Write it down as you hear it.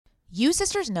You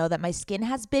sisters know that my skin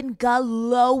has been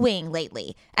glowing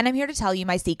lately, and I'm here to tell you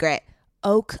my secret.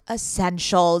 Oak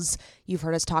Essentials. You've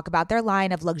heard us talk about their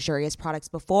line of luxurious products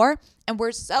before, and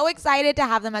we're so excited to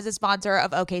have them as a sponsor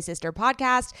of OK Sister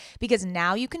Podcast because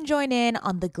now you can join in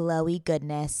on the glowy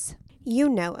goodness. You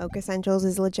know Oak Essentials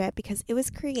is legit because it was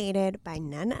created by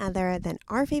none other than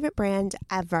our favorite brand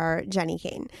ever, Jenni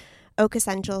Kayne. Oak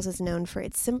Essentials is known for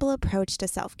its simple approach to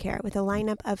self-care with a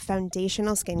lineup of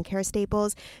foundational skincare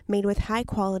staples made with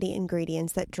high-quality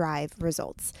ingredients that drive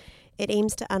results. It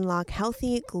aims to unlock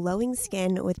healthy, glowing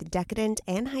skin with decadent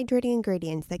and hydrating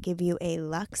ingredients that give you a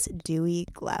luxe, dewy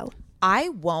glow. I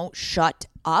won't shut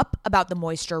up about the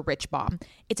Moisture Rich Balm.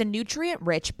 It's a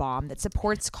nutrient-rich balm that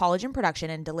supports collagen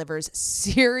production and delivers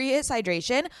serious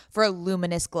hydration for a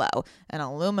luminous glow. And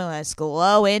a luminous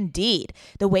glow indeed.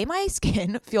 The way my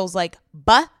skin feels like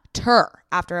butter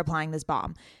after applying this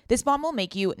balm. This balm will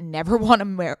make you never want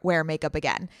to wear makeup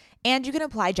again. And you can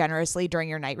apply generously during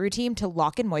your night routine to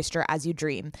lock in moisture as you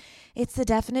dream. It's the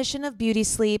definition of beauty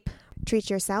sleep.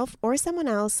 Treat yourself or someone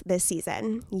else this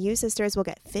season. You sisters will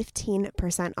get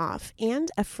 15% off and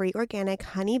a free organic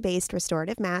honey-based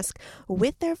restorative mask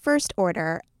with their first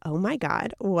order. Oh my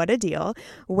God, what a deal.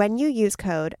 When you use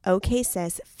code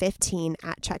OKSIS15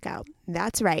 at checkout.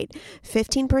 That's right,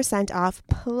 15% off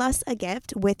plus a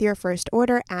gift with your first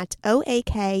order at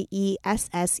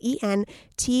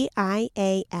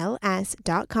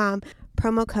OAKESSENTIALS.com.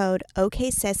 Promo code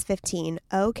OKSIS15,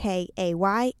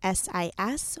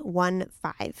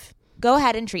 OKAYSIS15. Go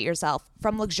ahead and treat yourself.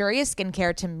 From luxurious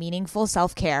skincare to meaningful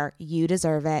self-care, you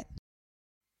deserve it.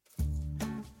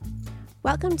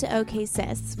 Welcome to OK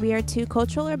Sis. We are two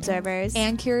cultural observers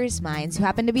And curious minds who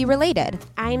happen to be related.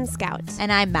 I'm Scout.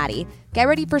 And I'm Maddie. Get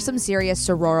ready for some serious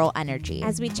sororal energy.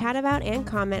 As we chat about and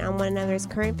comment on one another's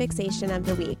current fixation of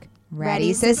the week.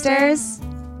 Ready, sisters?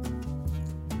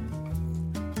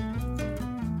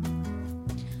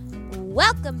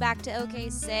 Welcome back to OK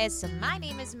Sis. My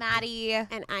name is Maddie.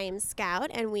 And I am Scout,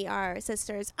 and we are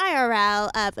sisters IRL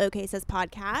of OK Sis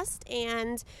Podcast.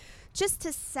 And just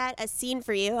to set a scene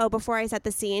for you, before I set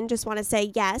the scene, just want to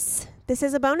say, yes, this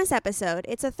is a bonus episode.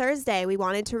 It's a Thursday. We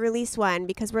wanted to release one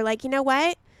because we're like, you know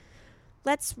what?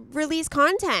 Let's release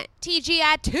content.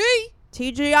 TGIT.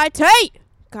 TGIT.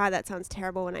 God, that sounds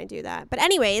terrible when I do that. But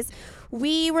anyways,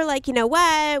 we were like, you know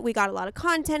what? We got a lot of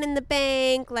content in the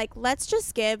bank. Like, let's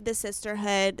just give the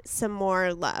sisterhood some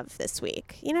more love this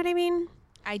week. You know what I mean?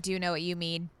 I do know what you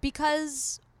mean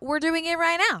because we're doing it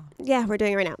right now. Yeah, we're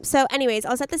doing it right now. So anyways,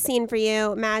 I'll set the scene for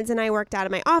you. Mads and I worked out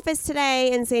of my office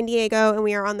today in San Diego, and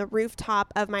we are on the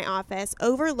rooftop of my office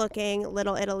overlooking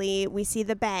Little Italy. We see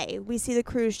the bay. We see the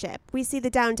cruise ship. We see the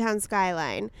downtown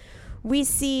skyline. We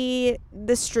see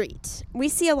the street. We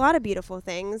see a lot of beautiful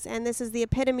things, and this is the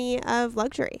epitome of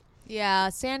luxury. Yeah,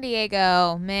 San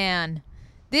Diego, man.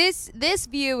 This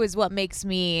view is what makes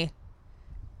me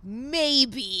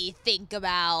maybe think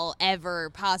about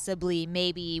ever possibly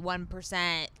maybe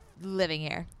 1% living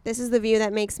here. This is the view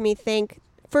that makes me think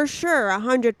for sure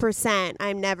 100%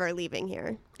 I'm never leaving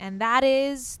here. And that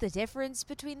is the difference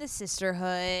between the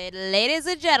sisterhood, ladies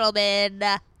and gentlemen.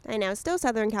 I know, still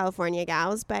Southern California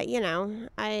gals, but you know,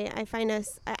 I find I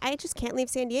just can't leave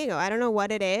San Diego. I don't know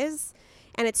what it is.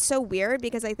 And it's so weird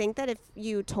because I think that if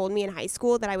you told me in high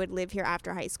school that I would live here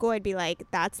after high school, I'd be like,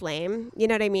 that's lame. You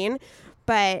know what I mean?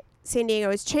 But San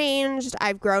Diego has changed.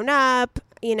 I've grown up.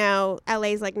 You know,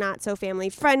 LA's like not so family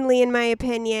friendly in my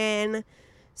opinion.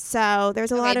 So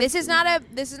there's a lot of... This is not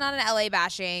an LA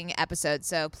bashing episode,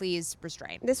 so please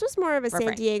restrain. This was more of a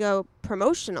San Diego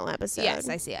promotional episode. Yes,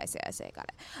 I see. Got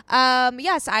it.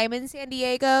 Yes, I'm in San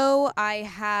Diego. I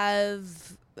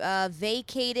have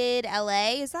vacated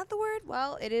LA. Is that the word?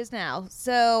 Well, it is now.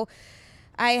 So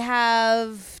I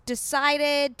have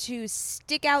decided to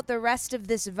stick out the rest of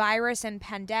this virus and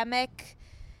pandemic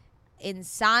in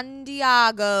San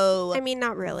Diego. I mean,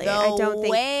 not really. The I don't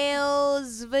think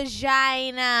whale's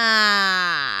vagina.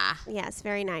 Yes,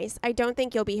 very nice. I don't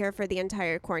think you'll be here for the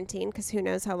entire quarantine because who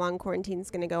knows how long quarantine's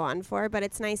going to go on for. But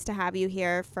it's nice to have you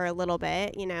here for a little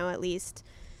bit, you know, at least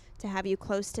to have you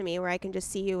close to me where I can just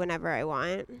see you whenever I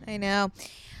want. I know.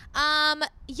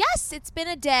 Yes, it's been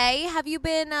a day. Have you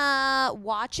been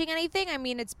watching anything? I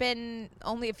mean, it's been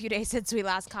only a few days since we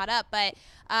last caught up, but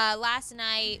last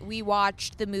night we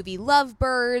watched the movie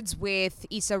Lovebirds with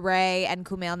Issa Rae and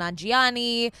Kumail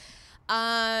Nanjiani.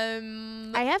 I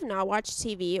have not watched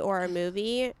TV or a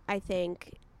movie, I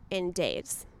think, in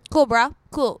days. Cool, bro.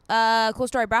 Cool. Cool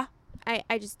story, bro.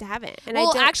 I just haven't. And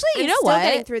well, actually, you know what? I'm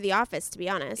still getting through The Office, to be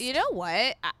honest. You know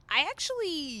what?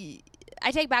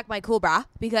 I take back my cool bra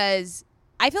because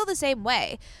I feel the same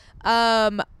way.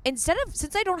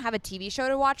 since I don't have a TV show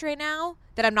to watch right now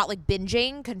that I'm not like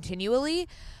binging continually,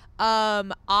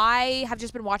 I have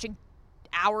just been watching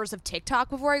hours of TikTok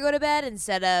before I go to bed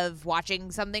instead of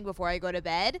watching something before I go to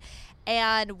bed.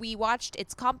 And we watched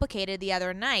It's Complicated the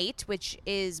other night, which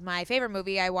is my favorite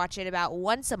movie. I watch it about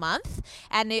once a month,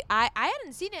 and I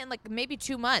hadn't seen it in like maybe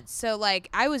 2 months. So like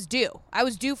I was due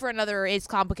for another It's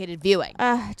Complicated viewing.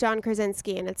 John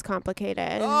Krasinski, and It's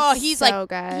Complicated. Oh, he's so like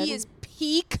good. He is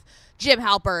peak Jim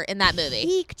Halpert in that movie.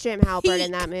 Peak Jim Halpert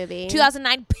in that movie.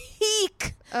 2009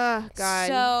 peak. Oh God.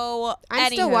 So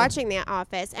I'm still watching The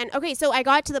Office, and okay, so I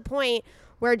got to the point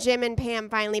where Jim and Pam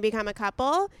finally become a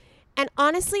couple, and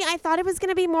honestly, I thought it was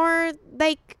gonna be more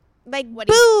like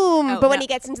boom, but when he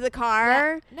gets into the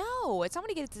car, no, it's not when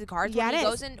he gets into the car.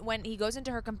 It's when he goes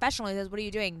into her confessional. He says, "What are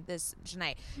you doing this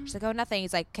tonight?" She's like, "Oh, nothing."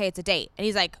 He's like, "Okay, it's a date," and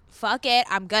he's like, "Fuck it,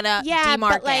 I'm gonna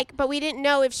demark it." But we didn't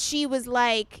know if she was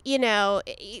like, he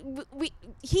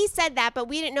said that, but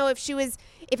we didn't know if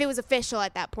it was official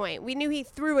at that point. We knew he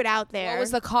threw it out there. What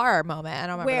was the car moment? I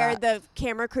don't remember where that. the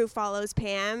camera crew follows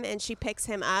Pam and she picks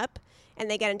him up, and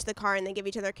they get into the car and they give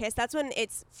each other a kiss. That's when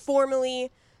it's formally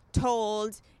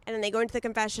told. And then they go into the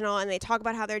confessional and they talk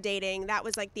about how they're dating. That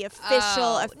was like the official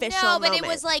No, but moment. it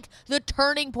was like the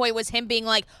turning point was him being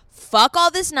like, "Fuck all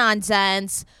this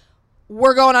nonsense.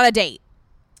 We're going on a date."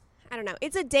 I don't know.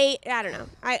 It's a date. I don't know.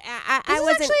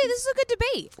 This is a good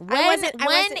debate.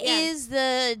 When yeah. is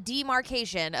the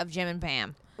demarcation of Jim and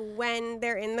Pam? When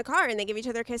they're in the car and they give each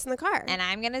other a kiss in the car. And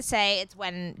I'm gonna say it's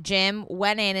when Jim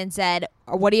went in and said,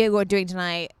 "What are you doing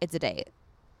tonight? It's a date."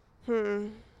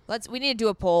 We need to do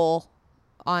a poll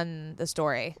on the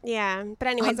story. Yeah, but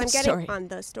anyways, I'm getting on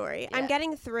the story. Yeah. I'm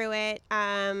getting through it.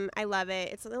 I love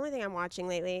it. It's the only thing I'm watching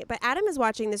lately. But Adam is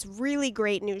watching this really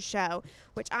great new show,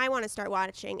 which I want to start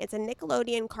watching. It's a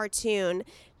Nickelodeon cartoon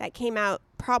that came out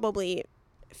probably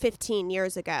 15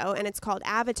 years ago, and it's called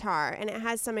Avatar, and it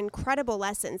has some incredible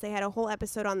lessons. They had a whole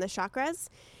episode on the chakras,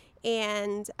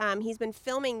 and he's been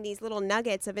filming these little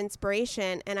nuggets of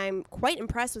inspiration, and I'm quite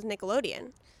impressed with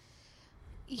Nickelodeon.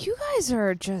 You guys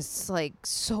are just like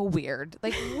so weird.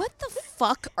 Like, what the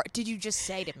fuck did you just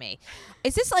say to me?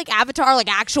 Is this like Avatar,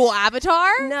 like actual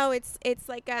Avatar? No, it's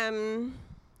like a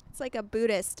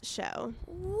Buddhist show.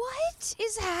 What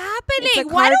is happening? It's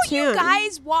a Why don't you cartoon.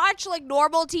 guys watch like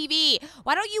normal TV?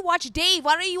 Why don't you watch Dave?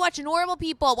 Why don't you watch Normal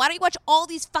People? Why don't you watch all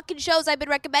these fucking shows I've been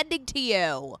recommending to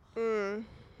you?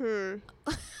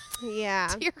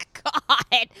 Yeah. Dear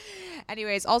God.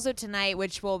 Anyways, also tonight,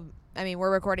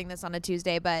 we're recording this on a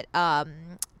Tuesday, but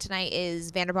tonight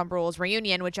is Vanderpump Rules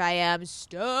reunion, which I am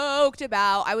stoked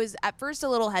about. I was at first a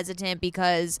little hesitant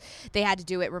because they had to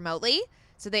do it remotely.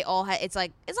 So they all had, it's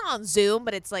not on Zoom,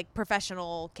 but it's like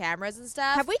professional cameras and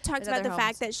stuff. Have we talked about the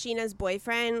fact that Sheena's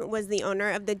boyfriend was the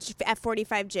owner of the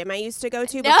F45 gym I used to go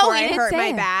to No, before we I didn't hurt say my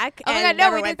it. back Oh my and God, no,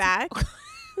 never we went didn't back?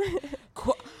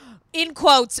 In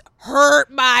quotes, hurt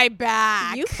my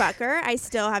back. You fucker. I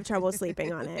still have trouble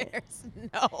sleeping on it. There's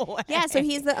no way. Yeah, so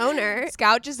he's the owner.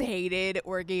 Scout just hated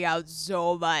working out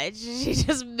so much. She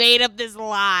just made up this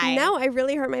lie. No, I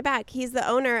really hurt my back. He's the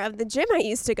owner of the gym I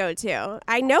used to go to.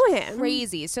 I know him.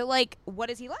 Crazy. So, like, what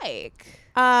is he like?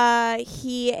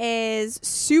 He is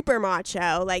super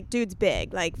macho. Like, dude's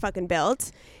big, like fucking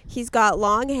built. He's got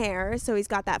long hair, so he's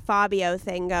got that Fabio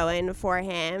thing going for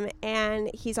him. And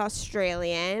he's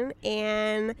Australian,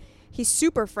 and he's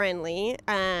super friendly.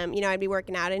 I'd be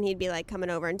working out, and he'd be like coming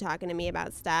over and talking to me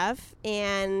about stuff.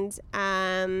 And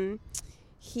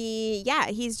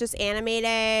he's just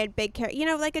animated, big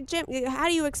like a gym. How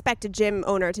do you expect a gym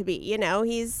owner to be?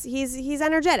 He's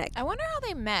energetic. I wonder how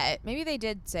they met. Maybe they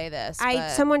did say this.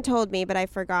 Someone told me, but I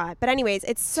forgot. But anyways,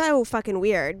 it's so fucking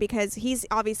weird because he's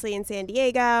obviously in San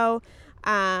Diego.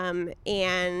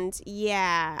 And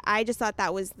yeah, I just thought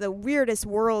that was the weirdest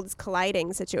worlds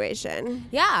colliding situation.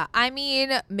 Yeah, I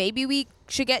mean, maybe we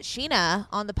should get Sheena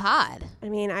on the pod. I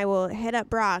mean, I will hit up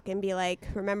Brock and be like,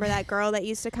 remember that girl that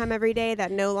used to come every day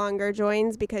that no longer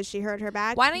joins because she hurt her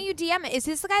back? Why don't you DM it? Is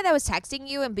this the guy that was texting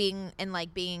you and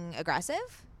being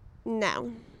aggressive?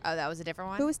 No. Oh, that was a different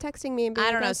one? Who was texting me and being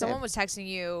I don't know. aggressive? Someone was texting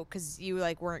you because you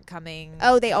weren't coming.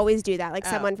 Oh, they always do that. Like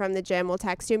someone from the gym will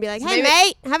text you and be like, So hey,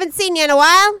 mate, haven't seen you in a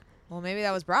while. Well, maybe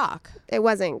that was Brock. It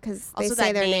wasn't because they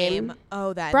say their name.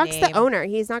 Oh, that Brock's name. the owner.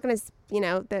 He's not going to,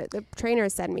 the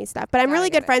trainers send me stuff. But I'm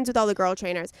really good friends with all the girl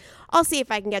trainers. I'll see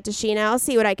if I can get to Sheena. I'll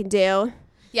see what I can do.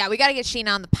 Yeah, we got to get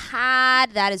Sheena on the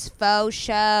pod. That is faux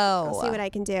show. I'll see what I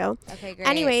can do. Okay, great.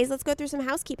 Anyways, let's go through some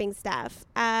housekeeping stuff.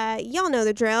 Y'all know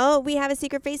the drill. We have a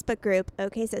secret Facebook group,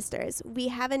 OK Sisters. We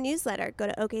have a newsletter. Go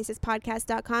to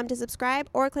OKSisPodcast.com to subscribe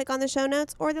or click on the show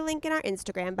notes or the link in our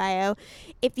Instagram bio.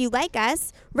 If you like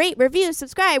us, rate, review,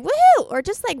 subscribe, woohoo! Or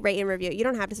just like rate and review. You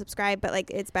don't have to subscribe, but like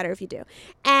it's better if you do.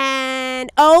 And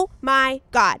oh my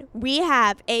God, we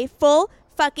have a full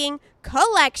fucking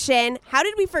collection. How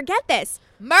did we forget this?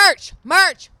 Merch.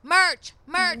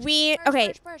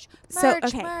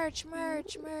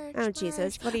 Oh,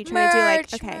 Jesus. What are you trying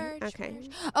to do? Merch.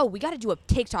 Oh, we got to do a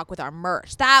TikTok with our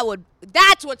merch.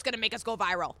 That's what's going to make us go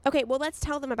viral. Okay, well, let's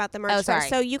tell them about the merch Oh, first. sorry.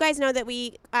 So you guys know that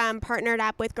we partnered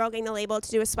up with Girl Gang the Label to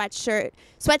do a sweatsuit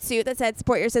that said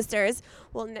support your sisters.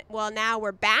 Well, now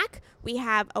we're back. We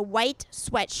have a white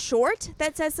sweat short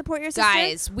that says support your sisters.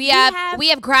 Guys, we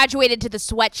have graduated to the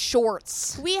sweat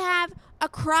shorts. We have a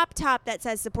crop top that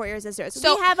says support your sisters.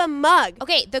 So- we have a mug.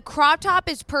 Okay, the crop top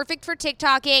is perfect for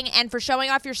TikToking and for showing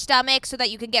off your stomach so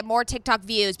that you can get more TikTok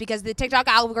views because the TikTok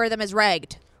algorithm is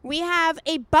rigged. We have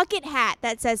a bucket hat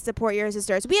that says support your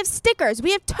sisters. We have stickers.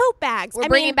 We have tote bags. We're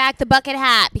bringing back the bucket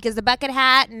hat because the bucket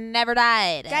hat never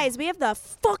died. Guys, we have the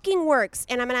fucking works,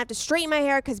 and I'm going to have to straighten my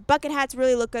hair because bucket hats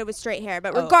really look good with straight hair.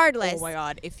 But regardless. Oh my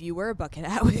God, if you wear a bucket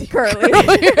hat with curly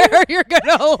hair, you're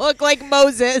going to look like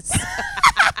Moses.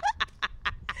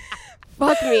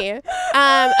 Fuck me. Okay,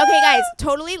 guys,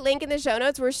 totally link in the show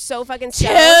notes. We're so fucking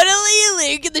stoked. Totally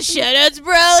link in the show notes,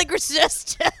 bro. Like, we're so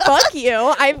stoked. Fuck you.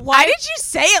 Why did you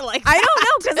say it like that? I don't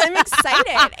know, because I'm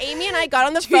excited. Amy and I got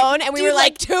on the phone, and we were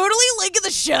like, totally link in the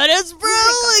show notes, bro.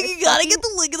 Oh my God, like, you got to get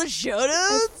the link in the show I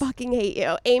notes. fucking hate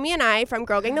you. Amy and I from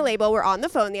Girl Gang the Label were on the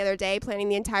phone the other day planning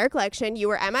the entire collection. You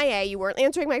were MIA. You weren't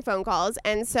answering my phone calls,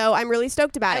 and so I'm really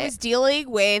stoked about I it. was dealing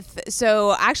with,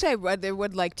 so actually I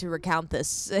would like to recount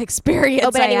this experience. Oh,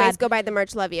 but I anyways, had. go buy the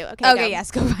merch. Love you. Okay, Okay, go.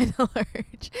 yes, go buy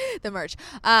the merch.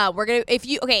 We're gonna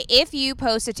if you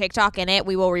post a TikTok in it,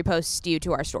 we will repost you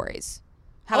to our stories.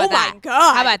 How about that? Oh my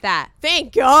God. How about that?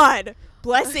 Thank God.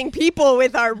 Blessing people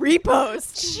with our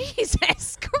reposts.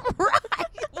 Jesus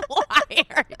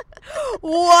Christ!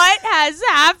 What has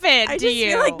happened I to just you?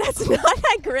 feel like that's not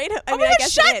that great. I Oh mean, my I God,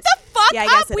 guess shut it is. the fuck Yeah, I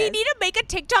guess up. it We is. need to make a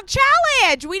TikTok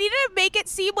challenge. We need to make it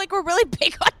seem like we're really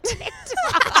big on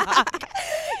TikTok.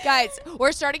 Guys,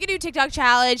 we're starting a new TikTok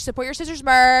challenge. Support your sister's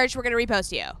merch. We're going to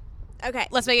repost you. Okay.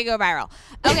 Let's make it go viral.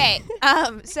 Okay.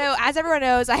 So as everyone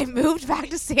knows, I moved back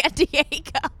to San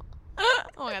Diego.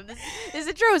 Oh my God, this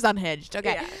intro is unhinged.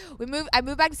 Okay. Yeah. I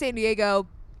moved back to San Diego.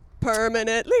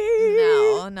 Permanently.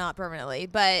 No, not permanently,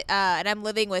 but and I'm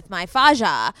living with my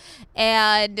Faja.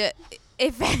 And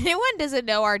if anyone doesn't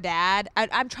know our dad,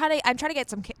 I'm trying to get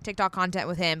some TikTok content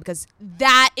with him because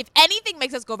that, if anything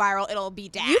makes us go viral, it'll be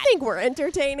Dad. You think we're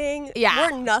entertaining?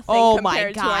 Yeah. We're nothing Oh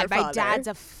compared my to our God, my father.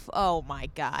 dad's oh my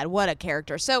God, what a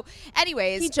character. So,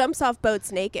 anyways, He jumps off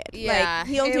boats naked. yeah, Like,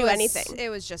 he'll do anything. It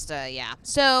was just yeah.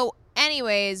 So,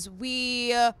 anyways,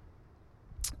 we.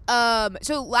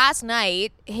 So last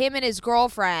night, him and his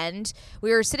girlfriend,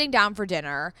 we were sitting down for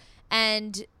dinner,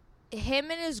 and him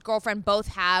and his girlfriend both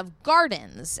have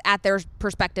gardens at their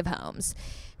respective homes.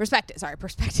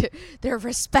 Their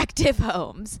respective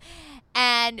homes.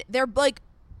 And they're like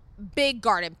big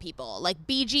garden people, like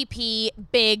BGP,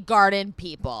 big garden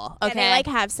people. Okay. And they like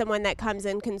have someone that comes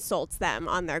and consults them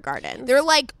on their garden. They're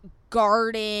like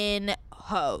garden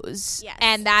hoes. Yes.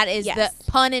 And that is Yes.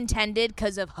 the pun intended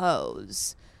because of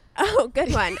hose. Oh,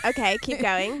 good one. Okay, keep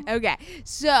going. Okay.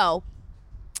 So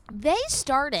they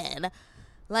started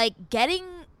like getting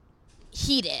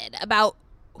heated about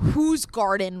whose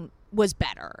garden was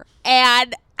better.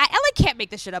 And I like can't make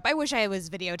this shit up. I wish I was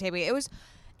videotaping.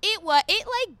 It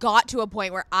like got to a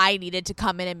point where I needed to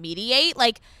come in and mediate.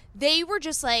 Like they were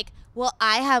just like, well,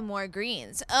 I have more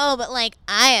greens. Oh, but like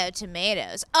I have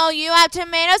tomatoes. Oh, you have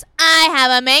tomatoes? I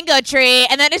have a mango tree.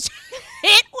 And then it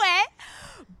went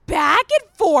back and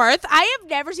forth. I have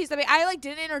never seen something. I like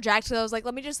didn't interject, so I was like,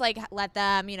 let me just like let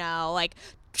them, like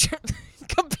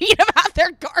compete about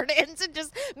their gardens and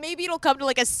just maybe it'll come to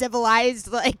like a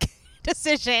civilized like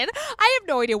decision. I have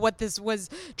no idea what this was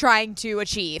trying to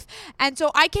achieve. And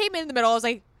so I came in the middle. I was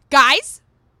like, guys,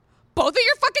 both of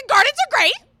your fucking gardens are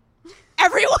great.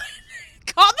 Everyone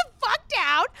calm the fuck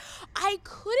down. I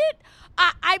couldn't.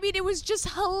 I mean, it was just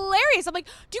hilarious. I'm like,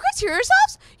 do you guys hear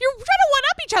yourselves? You're trying to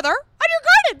one-up each other on your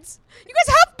gardens. You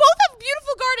guys both have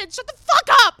beautiful gardens. Shut the fuck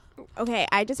up. Okay,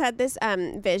 I just had this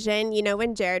vision. You know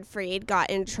when Jared Freed got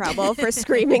in trouble for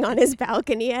screaming on his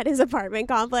balcony at his apartment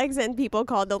complex and people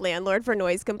called the landlord for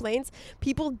noise complaints?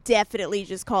 People definitely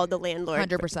just called the landlord.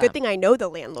 100%. Good thing I know the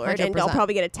landlord. 100%. And I'll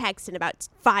probably get a text in about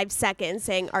 5 seconds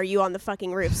saying, are you on the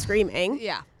fucking roof screaming?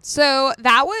 Yeah. So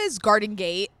that was Garden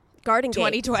Gate. Garden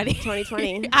Gate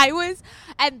 2020.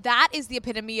 And that is the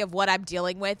epitome of what I'm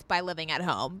dealing with by living at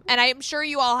home. And I'm sure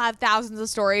you all have thousands of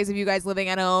stories of you guys living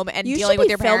at home and dealing with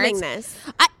your parents. You should be filming this.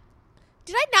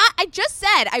 Did I not? I just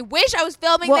said I wish I was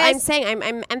filming this. Well, I'm saying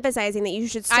I'm emphasizing that you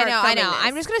should start filming I know. this.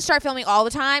 I'm just going to start filming all the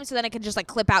time so then I can just like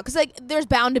clip out because like there's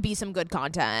bound to be some good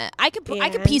content. I could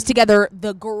piece together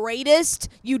the greatest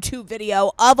YouTube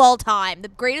video of all time, the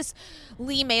greatest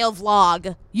Lee Mayo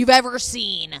vlog you've ever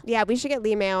seen. Yeah, we should get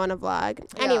Lee Mayo on a vlog.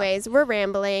 Yeah. Anyways, we're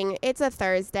rambling. It's a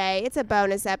Thursday. It's a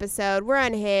bonus episode. We're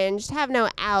unhinged. Have no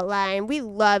outline. We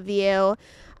love you.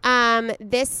 Should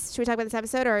we talk about this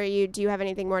episode, or do you have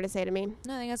anything more to say to me?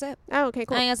 No, I think that's it. Oh, okay,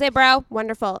 cool. I think that's it, bro.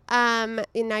 Wonderful. And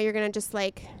now you're gonna just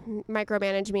like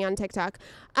micromanage me on TikTok.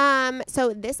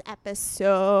 So this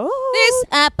episode,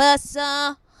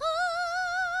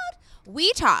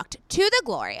 we talked to the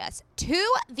glorious,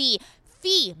 to the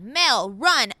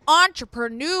female-run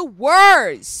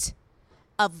entrepreneurs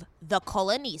of the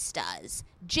Colonistas,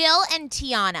 Jill and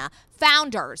Tiana,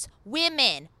 founders,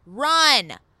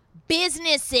 women-run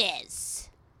businesses.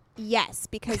 Yes,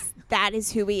 because that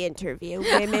is who we interview.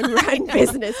 Women-run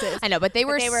businesses. I know, but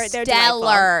they're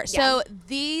stellar. So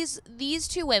these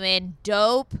two women,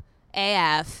 dope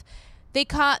AF. They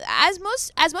as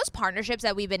most partnerships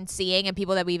that we've been seeing and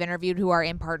people that we've interviewed who are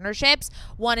in partnerships,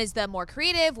 one is the more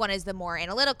creative, one is the more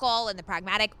analytical and the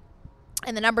pragmatic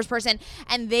and the numbers person,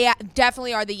 and they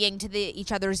definitely are the yin to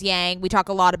each other's yang. We talk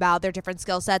a lot about their different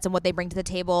skill sets and what they bring to the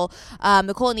table.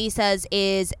 The Colonistas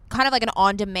is kind of like an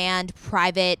on-demand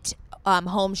private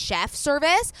home chef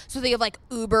service. So they have like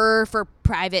Uber for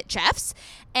private chefs,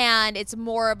 and it's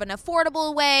more of an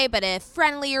affordable way, but a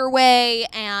friendlier way.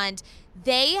 And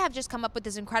they have just come up with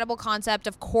this incredible concept.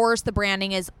 Of course, the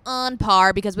branding is on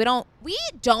par because we don't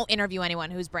interview anyone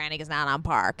whose branding is not on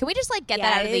par. Can we just like get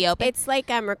that out of the open? It's like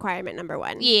requirement number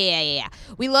one. Yeah.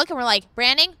 We look and we're like,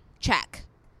 branding, check.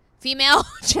 Female,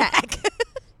 check.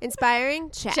 Inspiring,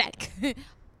 check.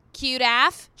 Cute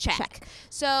AF, check.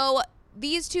 So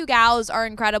these two gals are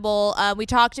incredible. We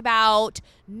talked about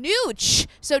Nooch.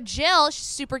 So Jill, she's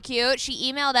super cute.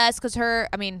 She emailed us because spoiler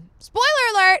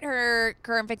alert, her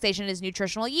current fixation is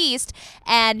nutritional yeast.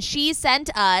 And she sent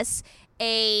us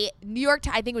a New York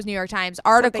Times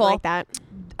article like that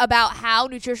about how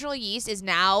nutritional yeast is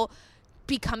now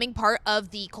becoming part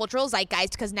of the cultural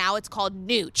zeitgeist because now it's called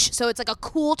Nooch. So it's like a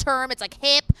cool term. It's like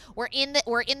hip. We're in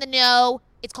the know.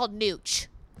 It's called Nooch.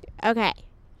 Okay.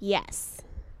 Yes.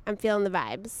 I'm feeling the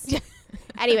vibes.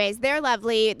 Anyways, they're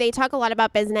lovely. They talk a lot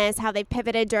about business, how they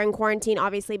pivoted during quarantine,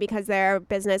 obviously, because their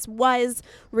business was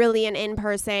really an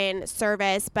in-person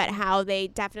service, but how they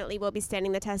definitely will be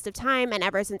standing the test of time. And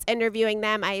ever since interviewing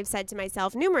them, I have said to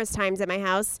myself numerous times at my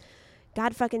house,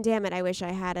 God fucking damn it, I wish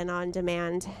I had an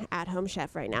on-demand at-home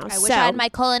chef right now. I wish I had my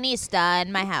Colonista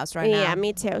in my house right now. Yeah,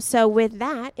 me too. So with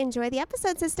that, enjoy the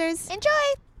episode, sisters. Enjoy!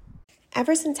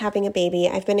 Ever since having a baby,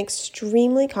 I've been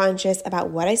extremely conscious about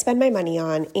what I spend my money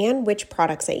on and which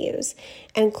products I use.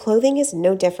 And clothing is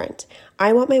no different.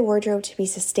 I want my wardrobe to be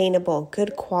sustainable,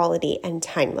 good quality, and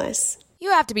timeless.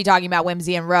 You have to be talking about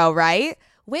Whimsy and Row, right?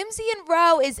 Whimsy and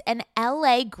Row is an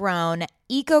LA-grown,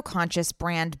 eco-conscious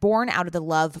brand born out of the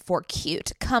love for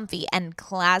cute, comfy, and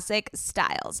classic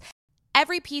styles.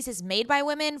 Every piece is made by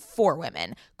women for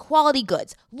women. Quality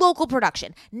goods, local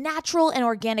production, natural and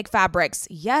organic fabrics.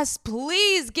 Yes,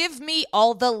 please give me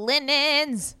all the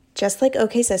linens. Just like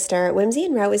OK Sister, Whimsy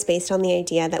and Row is based on the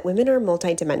idea that women are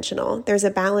multidimensional. There's a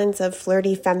balance of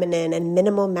flirty feminine and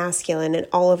minimal masculine in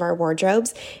all of our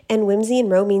wardrobes, and Whimsy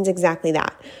and Row means exactly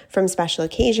that. From special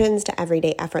occasions to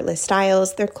everyday effortless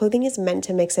styles, their clothing is meant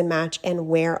to mix and match and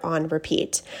wear on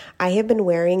repeat. I have been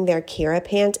wearing their Kira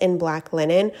pant in black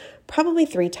linen probably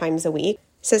 3 times a week.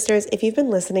 Sisters, if you've been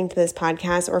listening to this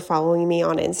podcast or following me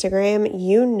on Instagram,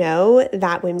 you know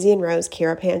that Whimsy and Row's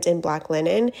Kira pant in black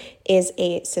linen is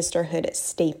a sisterhood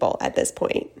staple at this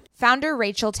point. Founder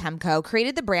Rachel Temko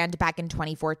created the brand back in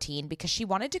 2014 because she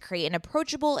wanted to create an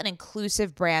approachable and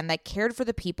inclusive brand that cared for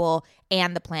the people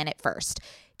and the planet first.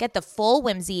 Get the full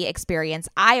Whimsy experience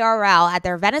IRL at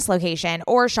their Venice location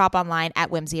or shop online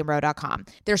at whimsyandrow.com.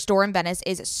 Their store in Venice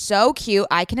is so cute,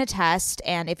 I can attest,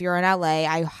 and if you're in LA,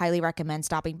 I highly recommend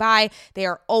stopping by. They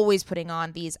are always putting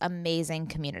on these amazing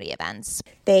community events.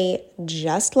 They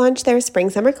just launched their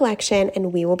spring-summer collection,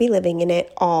 and we will be living in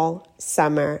it all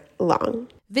summer long.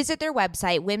 Visit their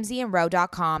website,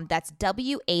 whimsyandrow.com. That's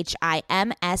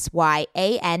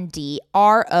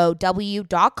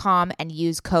WHIMSYANDROW.com and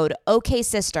use code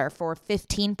OKSister for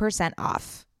 15%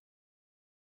 off.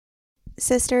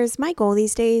 Sisters, my goal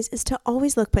these days is to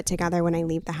always look put together when I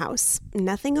leave the house.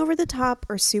 Nothing over the top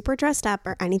or super dressed up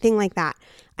or anything like that.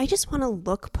 I just want to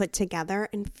look put together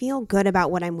and feel good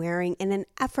about what I'm wearing in an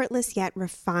effortless yet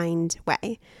refined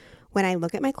way. When I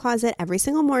look at my closet every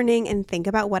single morning and think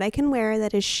about what I can wear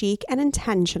that is chic and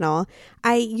intentional,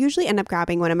 I usually end up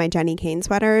grabbing one of my Jenni Kayne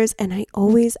sweaters, and I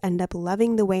always end up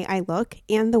loving the way I look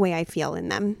and the way I feel in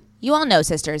them. You all know,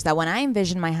 sisters, that when I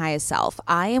envision my highest self,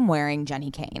 I am wearing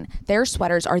Jenni Kayne. Their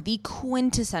sweaters are the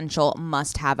quintessential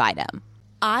must-have item.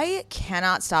 I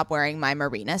cannot stop wearing my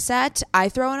Marina set. I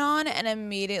throw it on and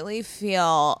immediately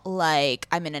feel like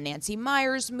I'm in a Nancy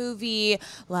Meyers movie,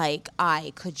 like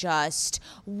I could just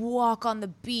walk on the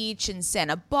beach in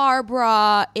Santa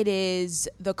Barbara. It is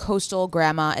the coastal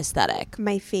grandma aesthetic.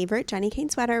 My favorite Jenni Kayne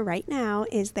sweater right now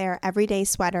is their everyday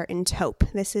sweater in taupe.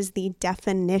 This is the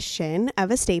definition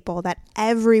of a staple that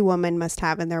every woman must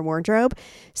have in their wardrobe.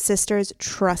 Sisters,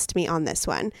 trust me on this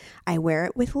one. I wear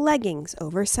it with leggings,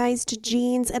 oversized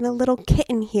jeans, and a little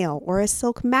kitten heel or a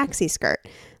silk maxi skirt.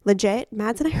 Legit,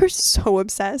 Mads and I are so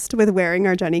obsessed with wearing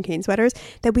our Jenni Kayne sweaters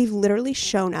that we've literally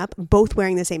shown up both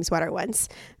wearing the same sweater once.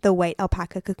 The white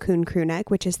alpaca cocoon crew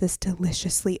neck, which is this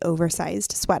deliciously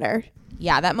oversized sweater.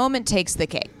 Yeah, that moment takes the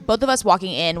cake. Both of us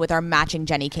walking in with our matching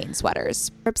Jenni Kayne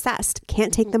sweaters. We're obsessed.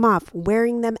 Can't take them off.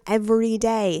 Wearing them every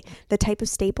day. The type of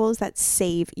staples that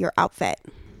save your outfit.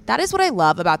 That is what I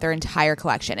love about their entire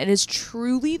collection. It is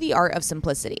truly the art of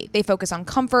simplicity. They focus on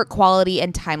comfort, quality,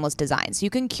 and timeless designs.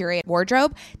 You can curate a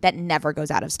wardrobe that never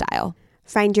goes out of style.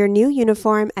 Find your new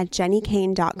uniform at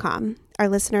jennikayne.com. Our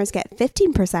listeners get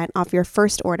 15% off your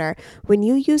first order when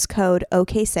you use code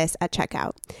OKSIS at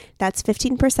checkout. That's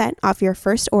 15% off your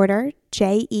first order,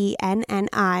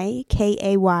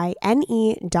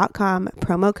 JENNIKAYNE.com,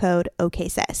 promo code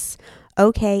OKSIS.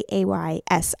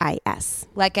 OKAYSIS.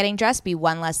 Let getting dressed be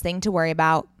one less thing to worry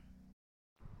about.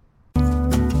 The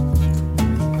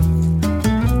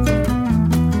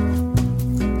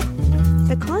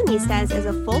Colonistas is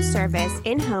a full-service,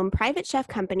 in-home private chef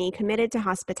company committed to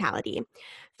hospitality.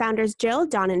 Founders Jill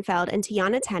Donenfeld and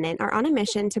Tiana Tennant are on a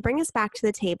mission to bring us back to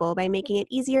the table by making it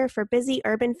easier for busy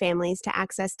urban families to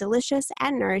access delicious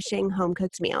and nourishing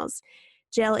home-cooked meals.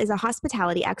 Jill is a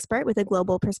hospitality expert with a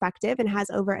global perspective and has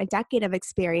over a decade of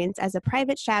experience as a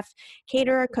private chef,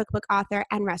 caterer, cookbook author,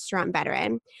 and restaurant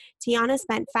veteran. Tiana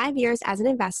spent 5 years as an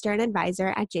investor and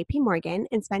advisor at JP Morgan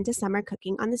and spent a summer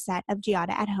cooking on the set of Giada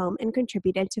at Home and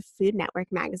contributed to Food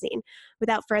Network magazine.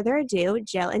 Without further ado,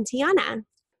 Jill and Tiana.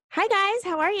 Hi guys,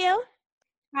 how are you?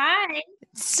 Hi.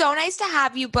 So nice to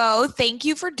have you both. Thank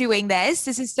you for doing this.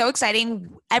 This is so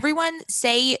exciting. Everyone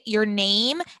say your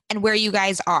name and where you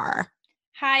guys are.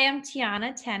 Hi, I'm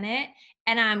Tiana Tennant,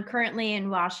 and I'm currently in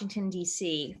Washington,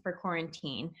 D.C. for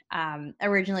quarantine,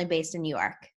 originally based in New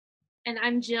York. And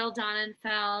I'm Jill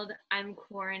Donenfeld. I'm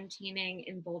quarantining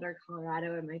in Boulder,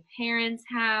 Colorado at my parents'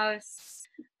 house,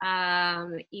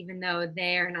 even though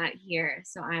they are not here.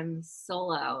 So I'm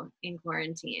solo in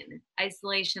quarantine.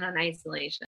 Isolation on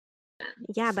isolation.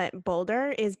 Yeah, but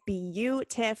Boulder is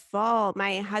beautiful.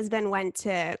 My husband went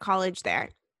to college there.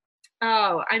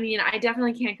 Oh, I mean, I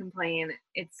definitely can't complain.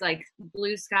 It's like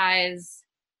blue skies,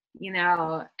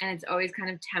 and it's always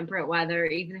kind of temperate weather.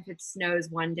 Even if it snows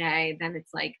one day, then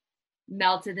it's like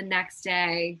melted the next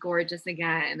day, gorgeous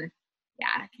again. Yeah,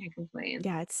 I can't complain.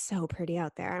 Yeah, it's so pretty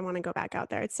out there. I want to go back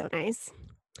out there. It's so nice.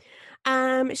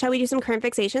 Shall we do some current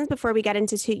fixations before we get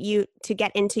into you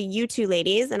two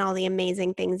ladies and all the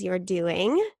amazing things you're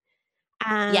doing?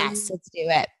 Yes, let's do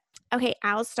it. Okay,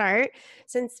 I'll start.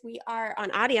 Since we are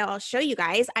on audio, I'll show you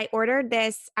guys. I ordered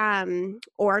this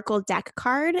Oracle deck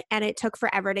card, and it took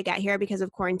forever to get here because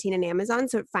of quarantine and Amazon,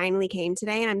 so it finally came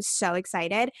today, and I'm so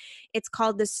excited. It's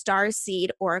called the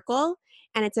Starseed Oracle,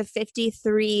 and it's a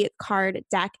 53-card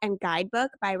deck and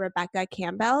guidebook by Rebecca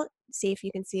Campbell. See if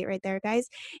you can see it right there, guys.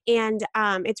 And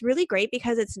it's really great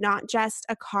because it's not just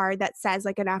a card that says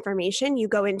like an affirmation. You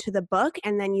go into the book,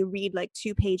 and then you read like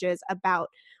 2 pages about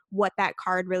what that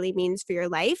card really means for your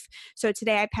life. So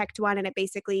today I picked one, and it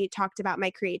basically talked about my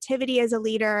creativity as a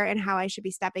leader and how I should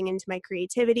be stepping into my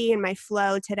creativity and my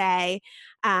flow today.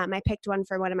 I picked one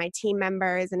for one of my team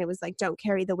members, and it was like, don't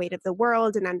carry the weight of the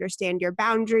world and understand your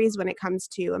boundaries when it comes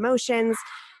to emotions.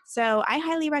 So I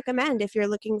highly recommend if you're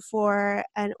looking for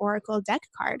an Oracle deck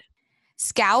card.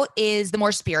 Scout is the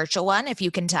more spiritual one, if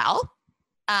you can tell.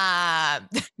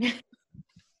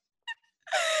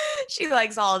 She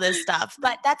likes all this stuff.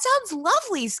 But that sounds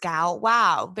lovely, Scout.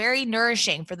 Wow. Very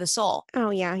nourishing for the soul. Oh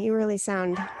yeah, you really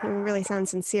sound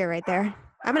sincere right there.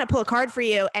 I'm gonna pull a card for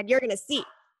you, and you're gonna see.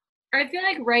 I feel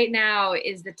like right now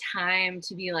is the time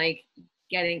to be like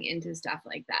getting into stuff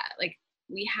like that. Like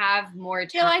we have more time.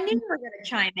 Jill, I knew you were going to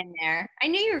chime in there. I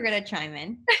knew you were going to chime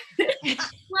in.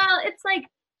 Well, it's like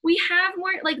we have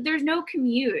more, like there's no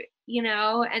commute, you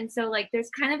know? And so like there's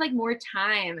kind of like more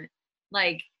time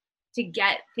like to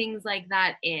get things like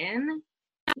that in,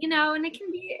 you know, and it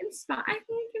can be I think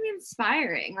it can be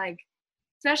inspiring. Like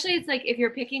especially it's like if you're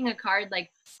picking a card, like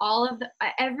all of the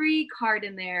every card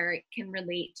in there can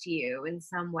relate to you in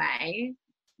some way,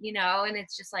 you know, and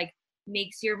it's just like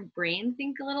makes your brain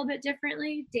think a little bit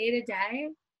differently day to day.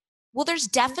 Well, there's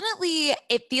definitely,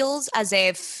 it feels as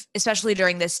if, especially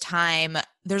during this time,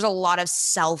 there's a lot of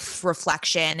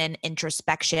self-reflection and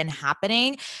introspection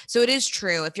happening. So it is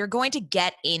true. If you're going to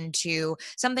get into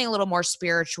something a little more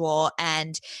spiritual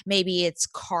and maybe it's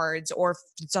cards or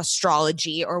it's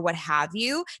astrology or what have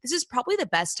you, this is probably the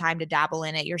best time to dabble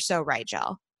in it. You're so right,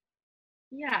 Jill.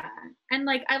 Yeah. And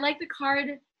like, I like the card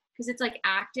because it's like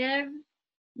active,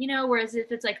 you know, whereas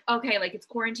if it's like, okay, like it's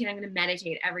quarantine, I'm going to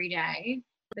meditate every day.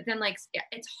 But then like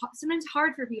it's sometimes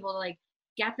hard for people to like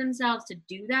get themselves to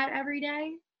do that every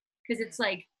day because it's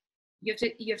like you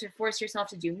have to force yourself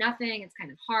to do nothing. It's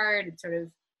kind of hard. It's sort of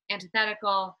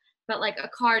antithetical. But like a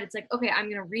card, it's like, okay, I'm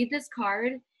going to read this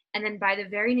card, and then by the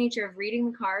very nature of reading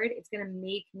the card, it's going to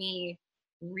make me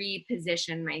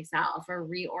reposition myself or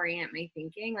reorient my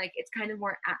thinking. Like it's kind of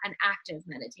more an active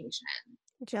meditation.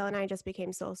 Jill and I just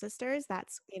became soul sisters.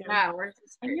 That's, you know. Wow, we're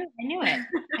sisters. I knew it.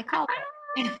 I called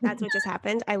it. That's what just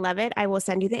happened. I love it. I will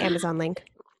send you the Amazon link.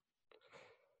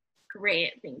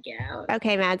 Great, thank you.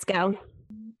 Okay, Mads, go.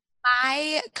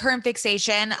 My current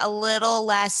fixation, a little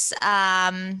less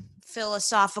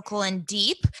philosophical and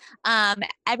deep.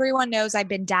 Everyone knows I've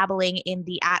been dabbling in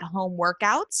the at-home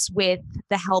workouts with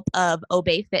the help of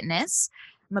Obey Fitness.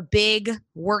 I'm a big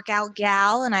workout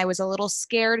gal, and I was a little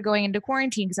scared going into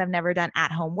quarantine because I've never done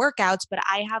at-home workouts, but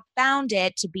I have found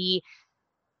it to be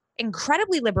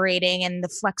incredibly liberating, and the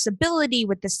flexibility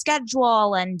with the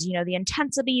schedule and, you know, the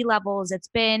intensity levels. It's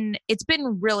been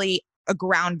really a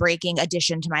groundbreaking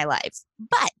addition to my life.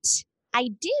 But I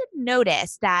did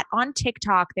notice that on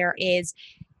TikTok there is,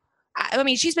 I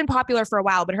mean, she's been popular for a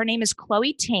while, but her name is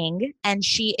Chloe Ting, and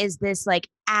she is this like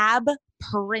ab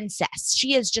princess.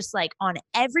 She is just like on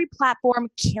every platform,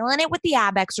 killing it with the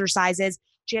ab exercises.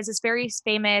 She has this very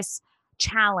famous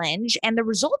challenge, and the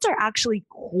results are actually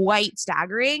quite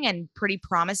staggering and pretty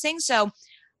promising. So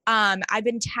I've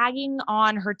been tagging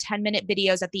on her 10-minute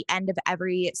videos at the end of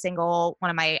every single one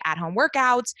of my at-home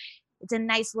workouts. It's a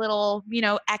nice little, you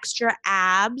know, extra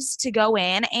abs to go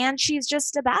in, and she's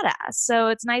just a badass. So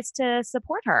it's nice to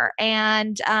support her,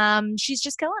 and she's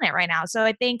just killing it right now. So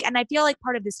I think, and I feel like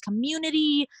part of this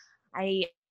community,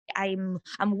 I'm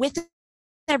with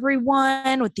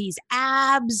everyone with these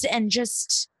abs, and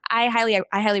just I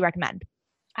highly recommend.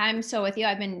 I'm so with you.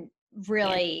 I've been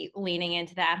really leaning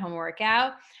into that home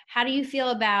workout. How do you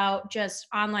feel about just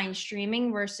online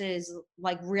streaming versus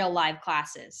like real live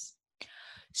classes?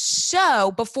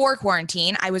 So before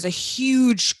quarantine, I was a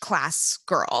huge class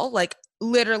girl. Like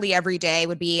literally every day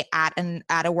would be at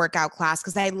a workout class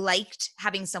because I liked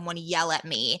having someone yell at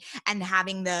me and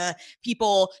having the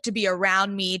people to be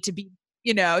around me to be,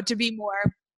 you know, to be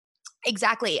more.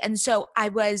 Exactly. And so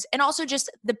and also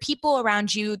just the people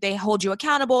around you, they hold you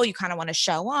accountable. You kind of want to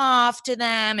show off to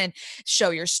them and show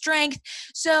your strength.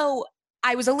 So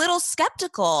I was a little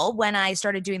skeptical when I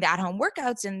started doing the at-home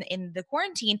workouts in the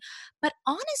quarantine, but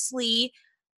honestly,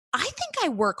 I think I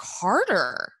work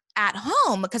harder at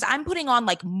home because I'm putting on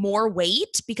like more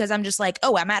weight because I'm just like,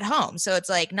 oh, I'm at home. So it's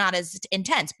like not as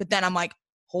intense, but then I'm like,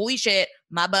 holy shit,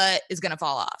 my butt is going to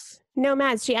fall off. No,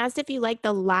 Mads, she asked if you like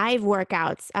the live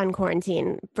workouts on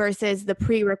quarantine versus the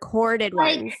pre-recorded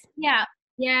ones. Yeah.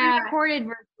 Pre-recorded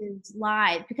versus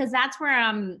live, because that's where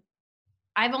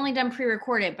I've only done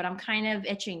pre-recorded, but I'm kind of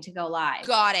itching to go live.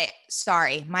 Got it.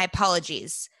 Sorry. My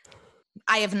apologies.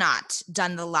 I have not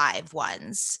done the live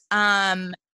ones.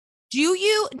 Do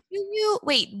you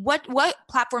wait, what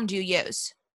platform do you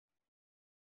use?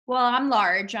 Well, I'm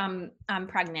large. I'm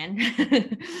pregnant.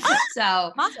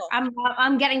 So Muscle.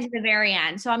 I'm getting to the very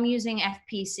end. So I'm using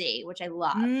FPC, which I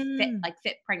love.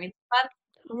 Fit Pregnancy Club.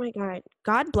 Oh my God.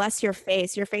 God bless your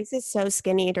face. Your face is so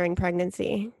skinny during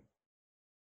pregnancy.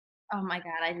 Oh my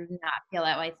God, I did not feel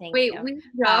that way. Thank you. Wait, we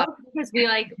know because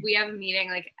we have a meeting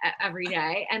like every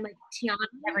day, and like Tiana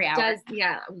every hour.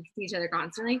 we see each other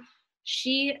constantly.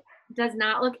 She does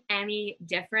not look any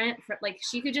different. Like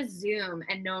she could just Zoom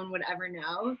and no one would ever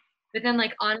know. But then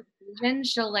like on occasion,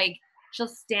 she'll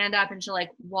stand up and she'll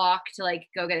like walk to like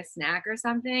go get a snack or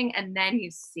something, and then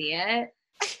you see it.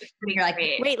 You're like,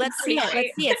 Wait, let's see it.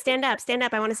 Let's see it. Stand up. Stand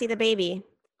up. I want to see the baby.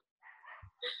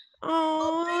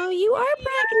 Oh, you are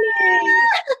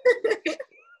pregnant.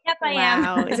 Yep, I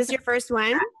Wow. am. Is this your first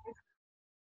one?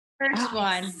 First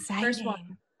one. Exciting. First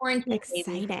one. Quarantine baby.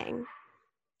 Exciting.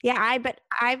 Yeah, but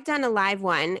I've done a live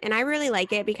one and I really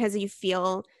like it because you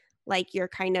feel like you're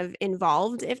kind of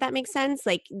involved, if that makes sense.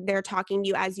 Like they're talking to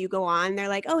you as you go on. They're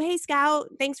like, oh, hey, Scout,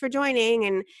 thanks for joining.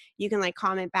 And you can like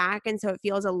comment back. And so it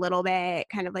feels a little bit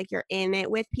kind of like you're in it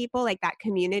with people, like that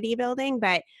community building.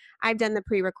 But I've done the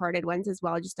pre-recorded ones as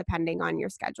well, just depending on your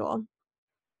schedule.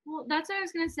 Well, that's what I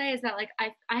was gonna say is that like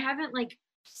I haven't like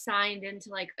signed into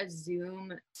like a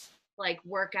Zoom like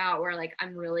workout where like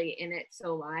I'm really in it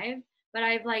so live, but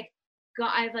I've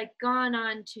gone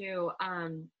on to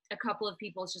a couple of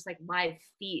people's just like live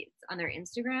feeds on their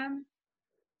Instagram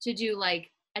to do like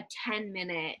a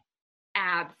 10-minute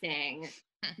ab thing,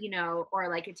 you know, or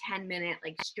like a 10-minute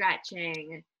like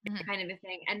stretching kind of a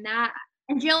thing.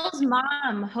 And Jill's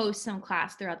mom hosts some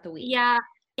class throughout the week. Yeah.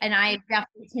 And I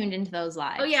definitely tuned into those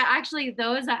live. Oh yeah, actually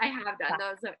those I have done.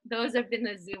 Those have been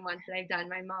the Zoom ones that I've done.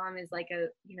 My mom is like a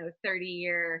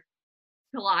 30-year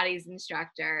Pilates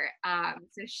instructor.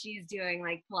 So she's doing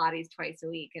like Pilates twice a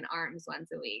week and arms once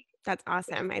a week. That's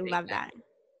awesome. I love that.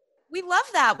 We love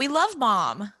that. We love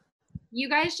Mom. You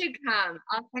guys should come.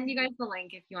 I'll send you guys the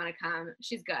link if you want to come.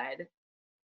 She's good.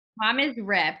 Mom is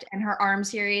ripped and her arm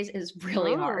series is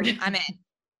really hard. I'm in.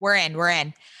 We're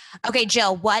in. Okay,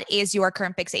 Jill, what is your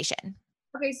current fixation?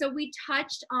 Okay, so we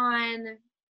touched on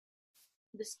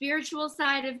the spiritual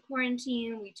side of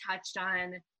quarantine. We touched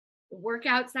on the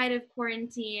workout side of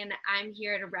quarantine. I'm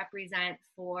here to represent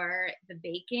for the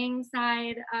baking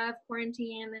side of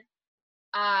quarantine.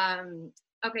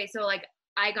 Okay, so like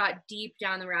I got deep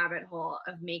down the rabbit hole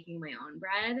of making my own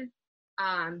bread.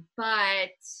 But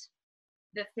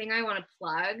the thing I want to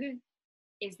plug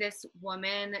is this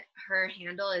woman, her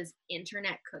handle is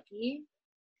Internet Cookie.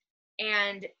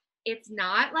 And it's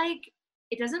not like,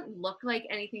 it doesn't look like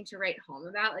anything to write home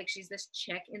about. Like she's this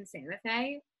chick in Santa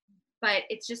Fe, but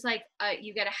it's just like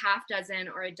you get a half dozen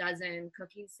or a dozen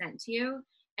cookies sent to you.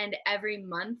 And every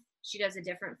month she does a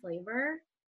different flavor.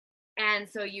 And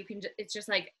so you can, it's just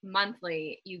like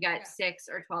monthly, you get 6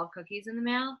 or 12 cookies in the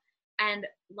mail. And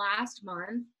last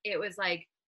month it was like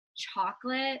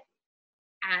chocolate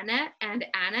and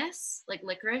anise, like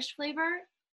licorice flavor.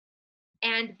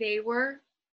 And they were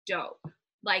dope.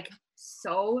 Like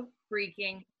so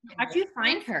freaking. How'd you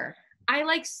find her? I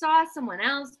like saw someone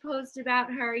else post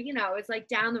about her, it's like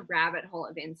down the rabbit hole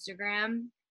of Instagram.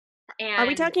 And are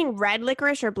we talking red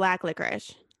licorice or black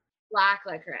licorice? Black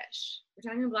licorice.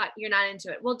 We're talking black. You're not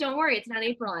into it. Well, don't worry. It's not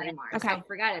April anymore. Okay. So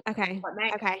forget it. Okay.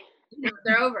 Okay.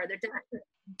 They're over. They're done.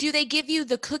 Do they give you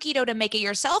the cookie dough to make it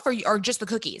yourself or just the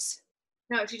cookies?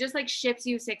 No, she just like ships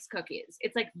you 6 cookies.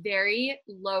 It's like very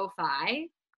lo-fi.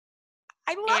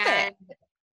 I love it.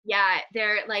 Yeah,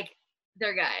 they're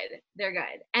good. They're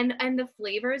good. And the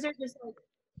flavors are just like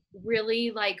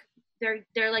really like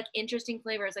they're like interesting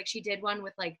flavors. Like she did one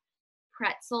with like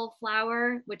pretzel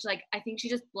flour, which like I think she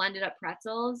just blended up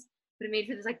pretzels, but it made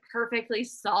for this like perfectly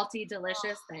salty,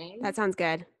 delicious thing. That sounds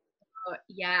good. So,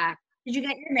 yeah. Did you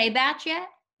get your May batch yet?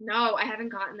 No, I haven't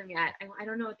gotten them yet. I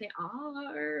don't know what they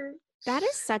are. That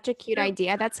is such a cute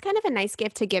idea. That's kind of a nice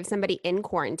gift to give somebody in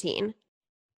quarantine.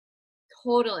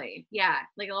 Totally. Yeah.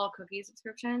 Like a little cookie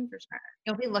subscription for sure.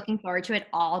 You'll be looking forward to it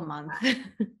all month.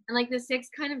 And like the 6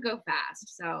 kind of go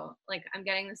fast. So like I'm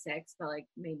getting the 6, but like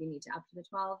maybe need to up to the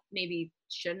 12. Maybe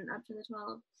shouldn't up to the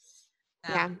 12.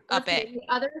 Yeah. Up it. The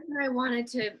other thing I wanted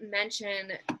to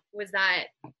mention was that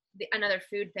another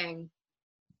food thing.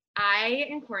 I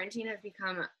in quarantine have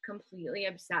become completely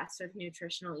obsessed with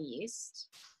nutritional yeast.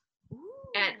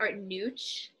 Or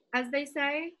nooch, as they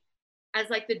say, as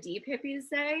like the deep hippies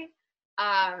say.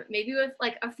 Maybe with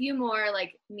like a few more,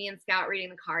 like me and Scout reading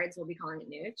the cards, we'll be calling it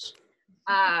nooch.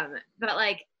 But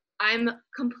like I'm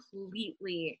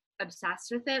completely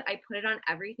obsessed with it. I put it on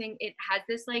everything. It has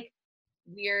this like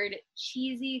weird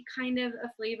cheesy kind of a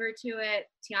flavor to it.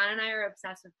 Tiana and I are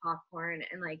obsessed with popcorn,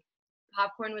 and like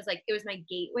popcorn was like, it was my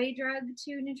gateway drug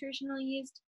to nutritional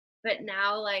yeast. But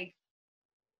now like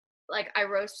I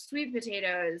roast sweet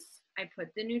potatoes, I put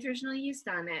the nutritional yeast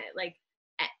on it, like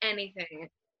anything.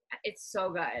 It's so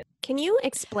good. Can you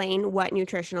explain what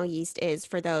nutritional yeast is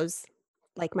for those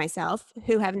like myself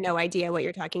who have no idea what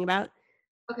you're talking about?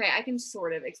 Okay, I can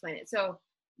sort of explain it. So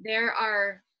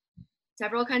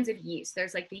several kinds of yeast.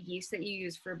 There's like the yeast that you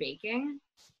use for baking,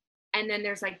 and then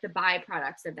there's like the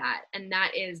byproducts of that, and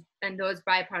those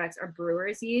byproducts are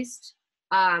brewer's yeast,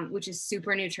 which is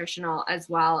super nutritional as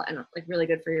well, and like really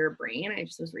good for your brain. I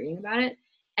just was reading about it.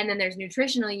 And then there's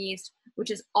nutritional yeast, which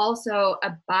is also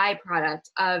a byproduct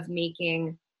of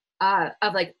making,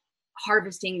 of like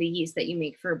harvesting the yeast that you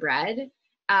make for bread.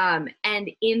 And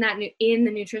in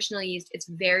the nutritional yeast, it's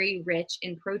very rich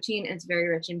in protein and it's very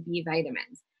rich in B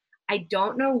vitamins. I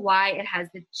don't know why it has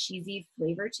the cheesy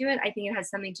flavor to it. I think it has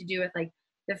something to do with like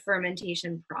the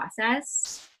fermentation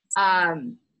process.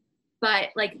 But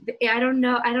like, I don't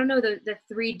know the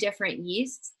three different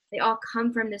yeasts. They all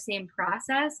come from the same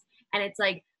process, and it's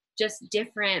like just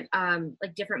different,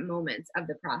 like different moments of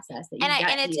the process that you get.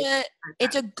 And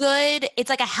it's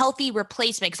like a healthy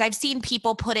replacement, because I've seen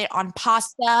people put it on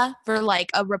pasta for like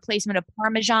a replacement of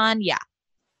Parmesan. Yeah.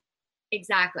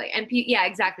 Exactly. And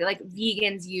exactly. Like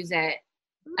vegans use it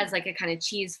as like a kind of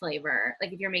cheese flavor.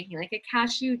 Like if you're making like a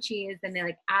cashew cheese, then they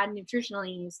like add nutritional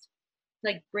yeast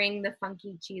to like bring the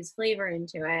funky cheese flavor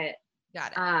into it.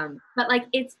 Got it. But like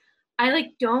I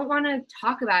like don't want to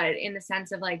talk about it in the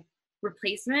sense of like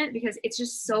replacement, because it's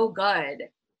just so good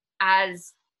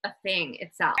as a thing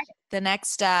itself. The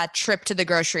next trip to the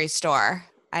grocery store,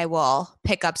 I will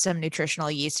pick up some nutritional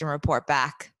yeast and report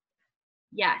back.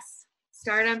 Yes.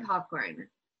 Start on popcorn.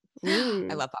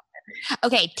 I love popcorn.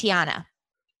 Okay, Tiana.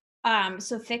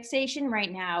 So fixation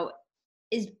right now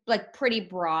is like pretty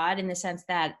broad in the sense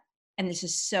that, and this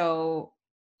is so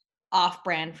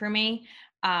off-brand for me,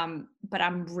 but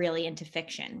I'm really into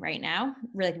fiction right now,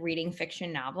 like reading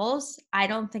fiction novels. I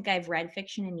don't think I've read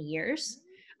fiction in years.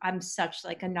 I'm such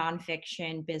like a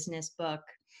nonfiction business book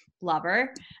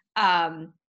lover.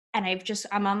 And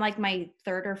I'm on like my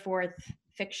third or fourth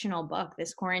fictional book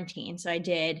this quarantine. So I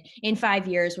did in 5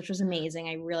 years, which was amazing.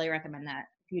 I really recommend that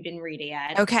if you didn't read it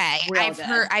yet. Okay.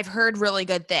 I've heard really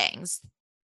good things.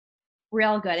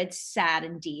 Real good. It's sad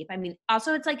and deep. I mean,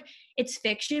 also it's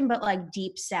fiction, but like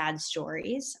deep, sad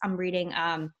stories. I'm reading,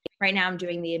 right now I'm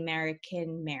doing The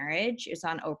American Marriage. It's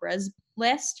on Oprah's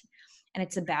list. And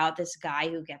it's about this guy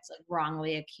who gets like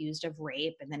wrongly accused of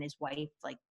rape, and then his wife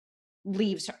like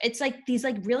leaves her. It's like these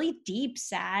like really deep,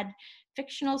 sad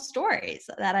fictional stories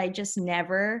that I just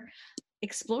never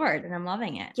explored, and I'm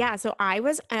loving it. Yeah, so I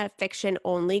was a fiction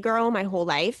only girl my whole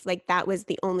life. Like that was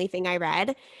the only thing I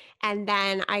read. And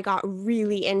then I got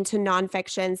really into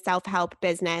nonfiction, self-help,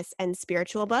 business, and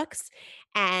spiritual books,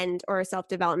 or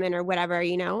self-development or whatever,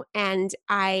 And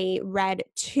I read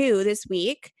 2 this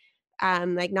week,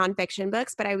 like nonfiction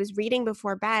books, but I was reading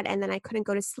before bed and then I couldn't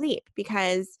go to sleep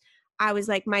because I was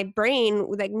like, my brain,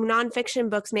 like nonfiction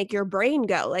books make your brain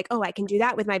go like, oh, I can do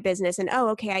that with my business. And oh,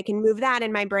 okay, I can move that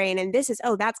in my brain. And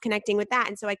that's connecting with that.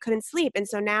 And so I couldn't sleep. And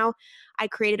so now I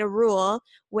created a rule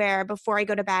where before I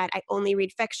go to bed, I only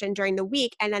read fiction during the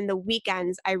week. And then the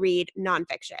weekends I read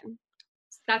nonfiction.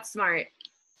 That's smart.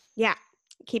 Yeah.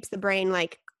 Keeps the brain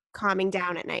like calming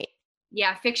down at night.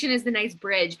 Yeah. Fiction is the nice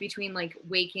bridge between like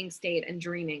waking state and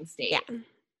dreaming state. Yeah.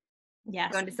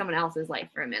 Yes. Go into someone else's life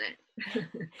for a minute.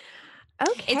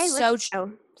 Okay. It's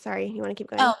oh, sorry. You want to keep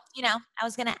going? Oh, I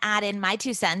was going to add in my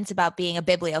 2 cents about being a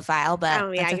bibliophile, but oh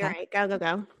yeah, that's okay. You're right.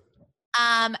 Go.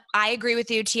 I agree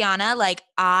with you, Tiana. Like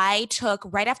I took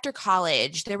right after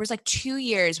college, there was like 2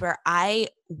 years where I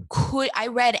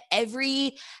read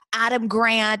every Adam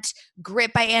Grant,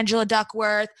 Grit by Angela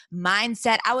Duckworth,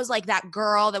 Mindset. I was like that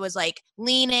girl that was like,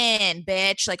 lean in,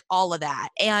 bitch, like all of that.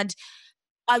 And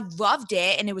I loved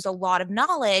it. And it was a lot of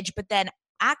knowledge, but then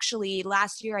actually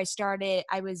last year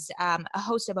I was a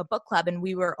host of a book club, and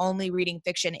we were only reading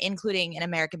fiction, including An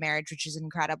American Marriage, which is an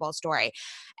incredible story.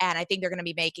 And I think they're going to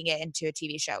be making it into a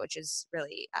TV show, which is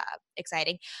really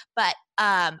exciting. But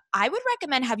I would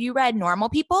recommend, have you read Normal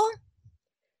People?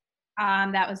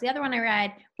 That was the other one I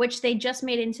read, which they just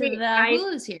made into the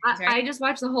Hulu series, right? I just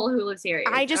watched the whole Hulu series.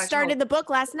 I just started the book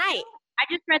last night. I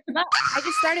just read the book. I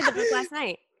just started the book last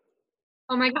night.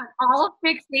 Oh my God, all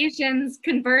fixations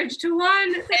converge to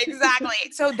one. Exactly.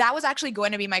 So that was actually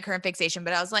going to be my current fixation,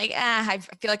 but I was like, I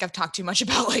feel like I've talked too much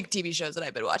about like TV shows that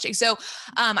I've been watching. So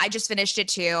I just finished it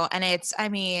too. And it's,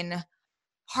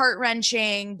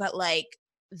 heart-wrenching, but like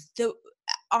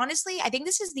honestly, I think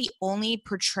this is the only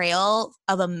portrayal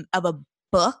of a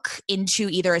book into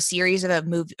either a series of a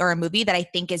movie that I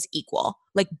think is equal.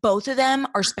 Like both of them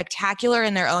are spectacular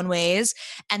in their own ways.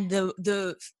 And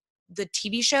the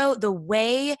TV show, the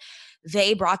way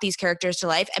they brought these characters to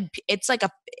life, and it's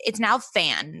now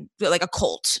like a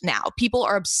cult now. People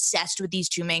are obsessed with these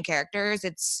 2 main characters.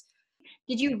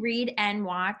 Did you read and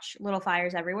watch Little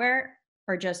Fires Everywhere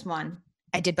or just one?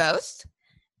 I did both.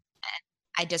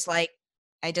 I just like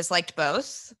I disliked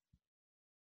both.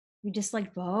 You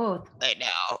disliked both. I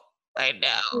know.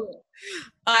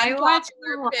 I watched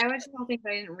Unpopular the whole thing,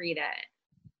 but I didn't read it.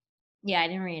 Yeah, I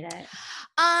didn't read it.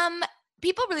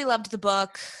 People really loved the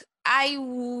book.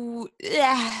 And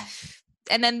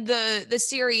then the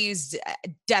series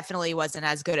definitely wasn't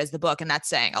as good as the book, and that's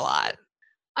saying a lot.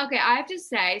 Okay, I have to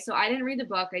say, so I didn't read the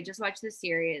book. I just watched the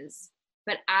series.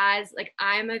 But as like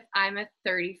I'm a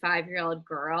 35-year-old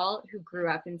girl who grew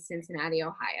up in Cincinnati,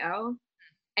 Ohio.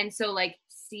 And so like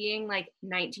seeing like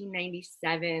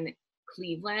 1997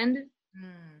 Cleveland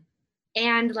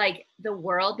and like the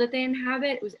world that they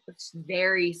inhabit was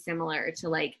very similar to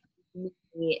like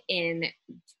me in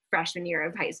freshman year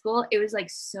of high school. It was like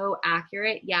so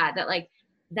accurate. Yeah, that like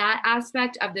that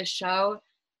aspect of the show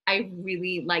I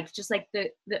really liked. Just like the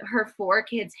her 4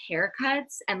 kids'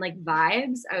 haircuts and like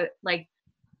vibes like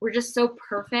were just so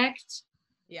perfect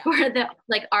for the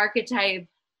like archetype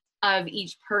of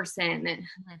each person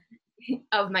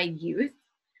of my youth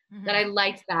that I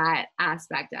liked that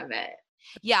aspect of it.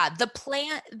 Yeah,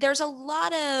 there's a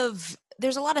lot of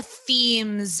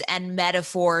themes and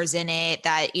metaphors in it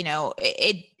that, you know,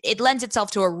 it lends itself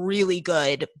to a really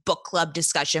good book club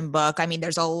discussion book. I mean,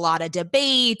 there's a lot of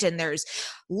debate and there's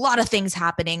a lot of things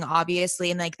happening,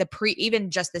 obviously, and like even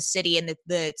just the city and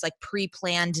the it's like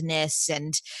pre-plannedness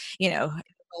and, you know,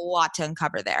 a lot to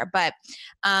uncover there. But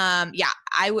yeah,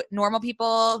 normal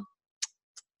people,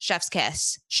 Chef's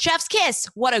Kiss. Chef's Kiss.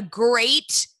 What a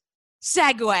great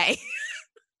segue.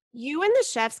 You and the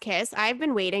Chef's Kiss, I've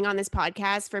been waiting on this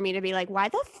podcast for me to be like, why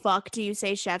the fuck do you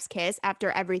say Chef's Kiss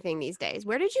after everything these days?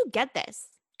 Where did you get this?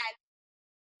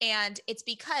 And it's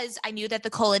because I knew that the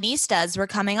Colonistas were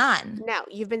coming on. No,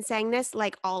 you've been saying this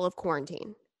like all of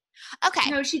quarantine. Okay.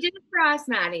 No, she did it for us,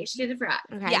 Maddie. She did it for us.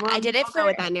 Okay, Yeah, well, I did it I'll go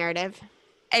with that narrative.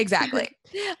 Exactly.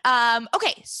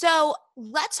 Okay, so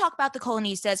let's talk about the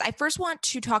Colonistas. I first want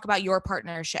to talk about your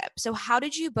partnership. So how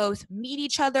did you both meet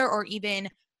each other or even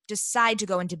decide to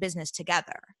go into business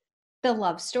together? The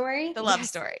love story. The love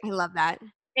story. I love that.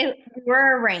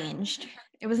 We're arranged.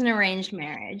 It was an arranged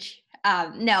marriage.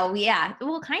 No, yeah,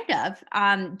 well, kind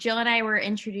of. Jill and I were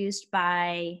introduced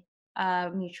by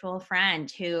a mutual friend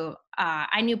who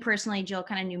I knew personally. Jill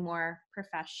kind of knew more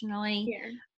professionally.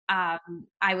 Yeah.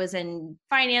 I was in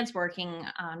finance, working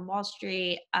on Wall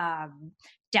Street,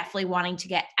 definitely wanting to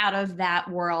get out of that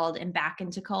world and back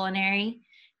into culinary.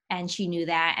 And she knew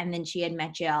that. And then she had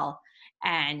met Jill.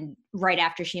 And right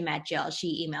after she met Jill,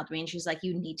 she emailed me and she's like,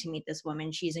 you need to meet this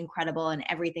woman. She's incredible in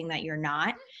everything that you're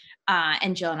not.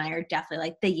 And Jill and I are definitely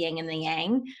like the yin and the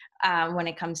yang when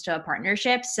it comes to a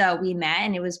partnership. So we met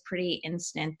and it was pretty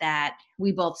instant that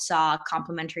we both saw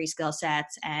complementary skill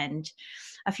sets and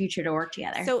a future to work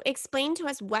together. So explain to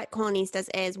us what Colonistas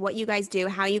is, what you guys do,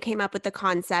 how you came up with the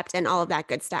concept and all of that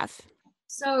good stuff.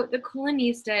 So the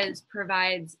Colonistas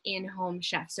provides in-home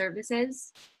chef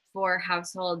services for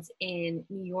households in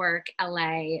New York,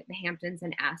 LA, the Hamptons,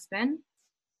 and Aspen.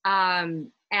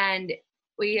 And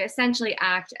we essentially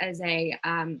act as a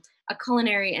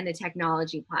culinary and a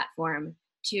technology platform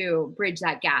to bridge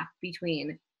that gap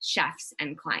between chefs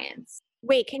and clients.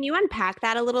 Wait, can you unpack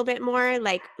that a little bit more?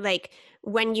 Like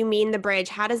when you mean the bridge,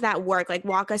 how does that work? Like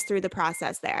walk us through the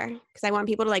process there. Because I want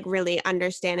people to like really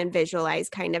understand and visualize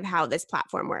kind of how this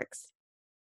platform works.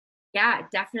 Yeah,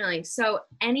 definitely. So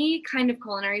any kind of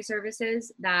culinary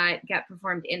services that get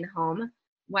performed in home,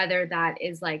 whether that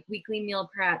is like weekly meal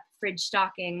prep, fridge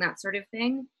stocking, that sort of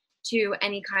thing, to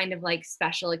any kind of like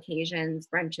special occasions,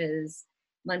 brunches,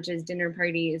 lunches, dinner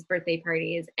parties, birthday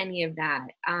parties, any of that.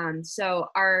 So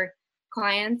our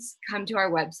clients come to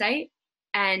our website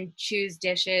and choose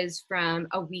dishes from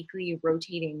a weekly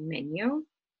rotating menu.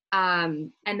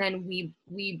 And then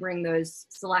we bring those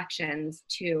selections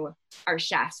to our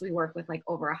chefs. We work with like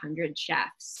over 100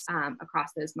 chefs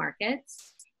across those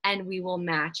markets, and we will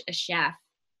match a chef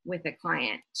with a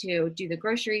client to do the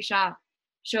grocery shop,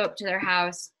 show up to their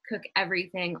house, cook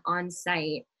everything on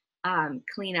site,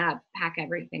 clean up, pack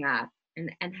everything up,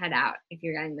 and head out if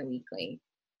you're getting the weekly.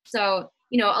 So,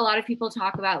 you know, a lot of people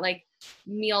talk about like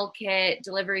meal kit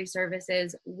delivery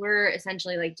services. We're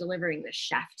essentially like delivering the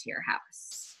chef to your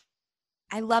house.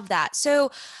 I love that. So,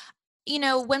 you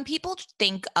know, when people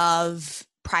think of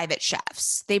private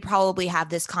chefs, they probably have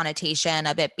this connotation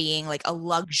of it being like a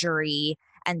luxury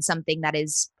and something that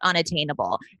is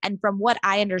unattainable. And from what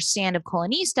I understand of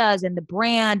Colonistas and the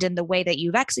brand and the way that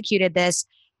you've executed this,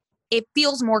 it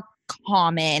feels more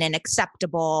common and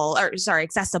accessible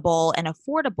and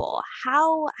affordable.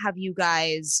 How have you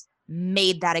guys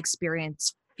made that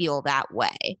experience feel that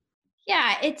way?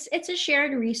 Yeah, it's a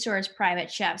shared resource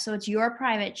private chef. So it's your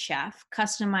private chef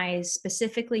customized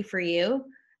specifically for you,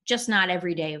 just not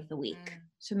every day of the week.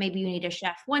 So maybe you need a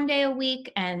chef one day a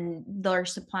week and they're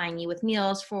supplying you with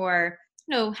meals for,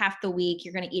 half the week.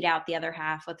 You're going to eat out the other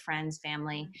half with friends,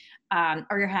 family.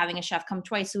 Or you're having a chef come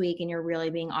twice a week and you're really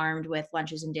being armed with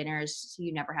lunches and dinners so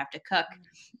you never have to cook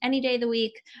any day of the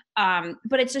week.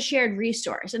 But it's a shared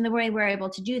resource. And the way we're able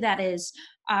to do that is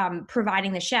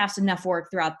providing the chefs enough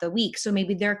work throughout the week. So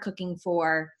maybe they're cooking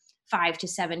for 5 to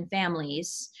 7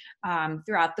 families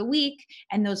throughout the week,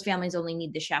 and those families only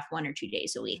need the chef 1 or 2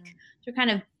 days a week. So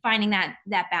kind of finding that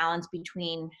balance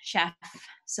between chef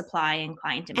supply and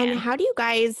client demand. And how do you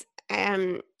guys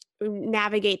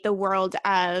navigate the world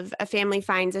of a family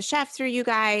finds a chef through you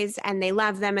guys and they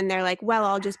love them and they're like, well,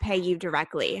 I'll just pay you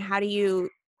directly? How do you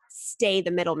stay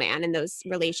the middleman in those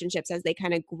relationships as they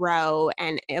kind of grow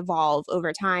and evolve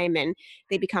over time and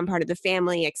they become part of the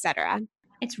family, et cetera?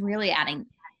 It's really adding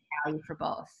value for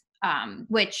both,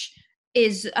 which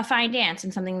is a fine dance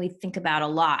and something we think about a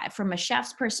lot. From a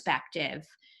chef's perspective,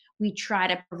 we try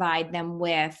to provide them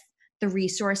with the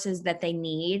resources that they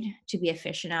need to be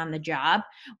efficient on the job.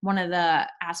 One of the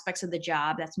aspects of the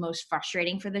job that's most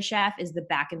frustrating for the chef is the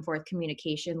back and forth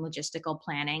communication, logistical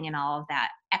planning, and all of that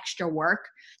extra work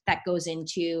that goes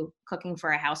into cooking for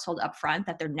a household up front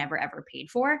that they're never ever paid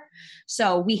for.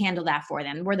 So we handle that for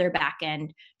them. We're their back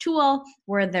end tool,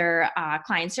 we're their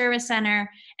client service center.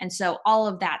 And so all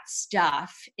of that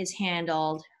stuff is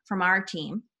handled from our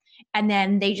team. And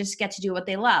then they just get to do what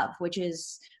they love, which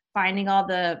is finding all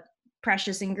the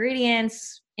precious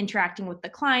ingredients, interacting with the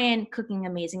client, cooking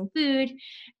amazing food,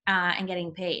 and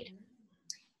getting paid.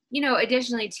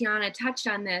 Additionally, Tiana touched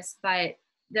on this, but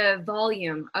the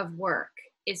volume of work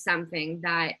is something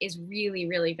that is really,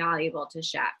 really valuable to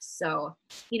chefs. So,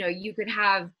 you could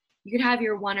have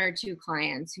your 1 or 2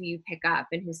 clients who you pick up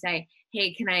and who say,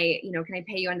 hey, can I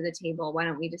pay you under the table? Why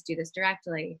don't we just do this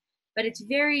directly? But it's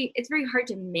very hard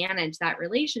to manage that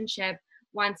relationship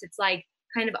once it's like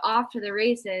kind of off to the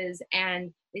races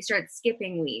and they start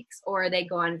skipping weeks or they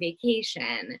go on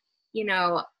vacation.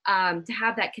 To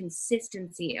have that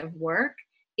consistency of work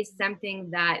is something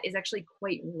that is actually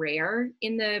quite rare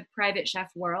in the private chef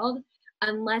world,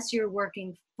 unless you're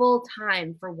working full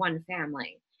time for one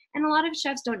family. And a lot of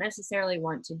chefs don't necessarily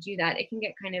want to do that. It can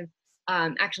get kind of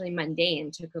actually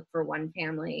mundane to cook for one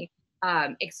family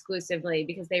exclusively,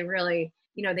 because they really,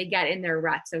 they get in their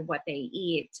ruts of what they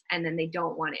eat and then they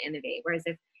don't want to innovate. Whereas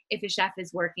if a chef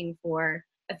is working for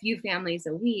a few families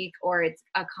a week or it's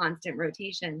a constant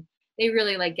rotation, they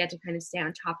really get to kind of stay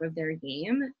on top of their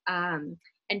game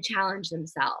and challenge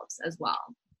themselves as well.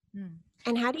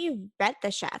 And how do you vet the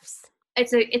chefs?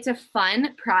 It's a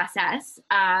fun process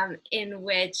in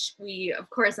which we, of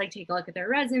course, take a look at their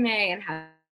resume and have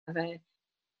a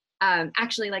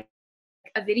actually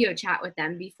a video chat with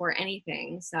them before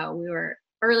anything. So we were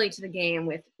early to the game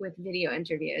with video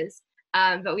interviews.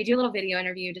 But we do a little video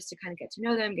interview just to kind of get to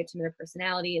know them, get to know their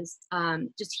personalities,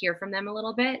 just hear from them a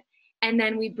little bit. And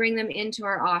then we bring them into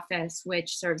our office,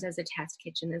 which serves as a test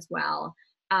kitchen as well.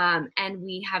 And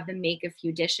we have them make a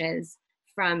few dishes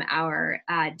from our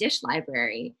dish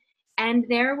library. And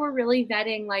there we're really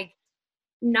vetting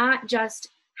not just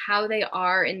how they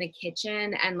are in the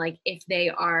kitchen and if they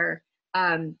are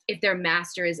if they're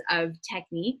masters of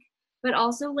technique, but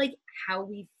also how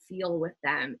we feel with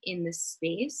them in the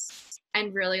space,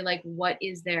 and really what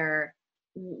is their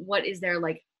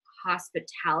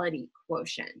hospitality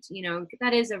quotient.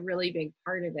 That is a really big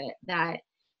part of it, that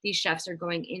these chefs are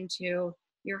going into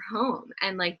your home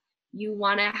and you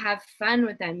want to have fun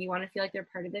with them, you want to feel like they're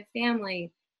part of the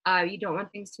family, you don't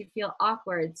want things to feel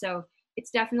awkward. So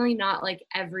it's definitely not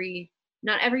every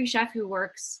chef who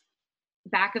works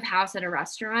back of house at a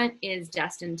restaurant is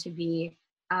destined to be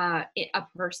a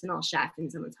personal chef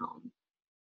in someone's home.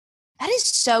 That is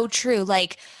so true.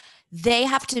 They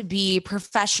have to be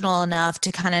professional enough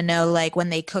to kind of know when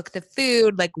they cook the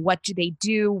food, what do they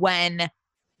do when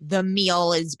the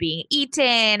meal is being eaten,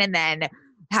 and then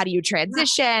how do you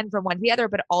transition from one to the other,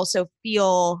 but also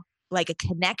feel like a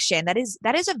connection. That is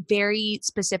a very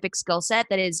specific skill set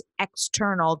that is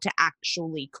external to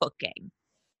actually cooking.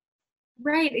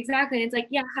 Right, exactly. It's how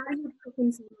do you cook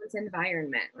in someone's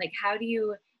environment? How do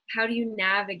you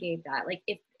navigate that?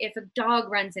 If a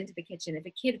dog runs into the kitchen, if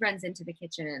a kid runs into the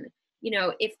kitchen,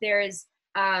 if there's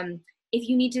if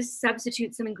you need to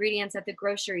substitute some ingredients at the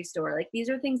grocery store, these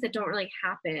are things that don't really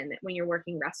happen when you're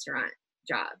working restaurant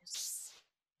jobs.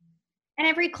 And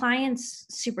every client's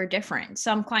super different.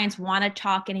 Some clients want to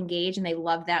talk and engage and they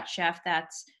love that chef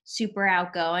that's super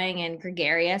outgoing and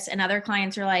gregarious. And other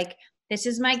clients are this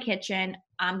is my kitchen.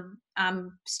 I'm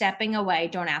I'm stepping away.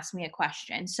 Don't ask me a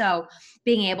question. So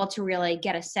being able to really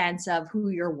get a sense of who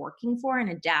you're working for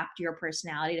and adapt your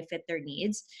personality to fit their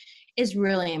needs is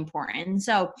really important.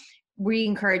 So we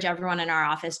encourage everyone in our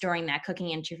office during that cooking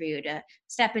interview to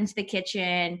step into the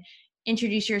kitchen,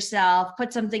 introduce yourself,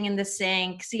 put something in the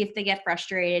sink, see if they get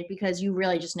frustrated, because you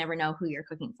really just never know who you're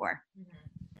cooking for.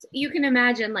 You can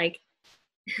imagine, like,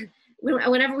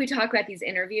 whenever we talk about these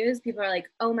interviews, people are like,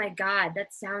 oh my God,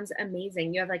 that sounds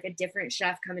amazing. You have like a different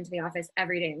chef come into the office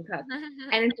every day and cook.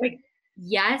 And it's like,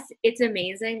 yes, it's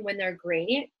amazing when they're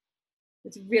great.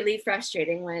 It's really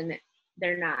frustrating when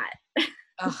they're not.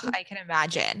 Oh, I can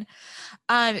imagine.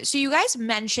 So you guys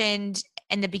mentioned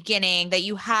in the beginning that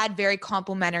you had very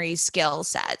complementary skill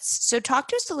sets. So talk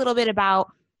to us a little bit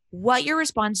about what your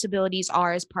responsibilities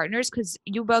are as partners, because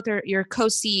you both are your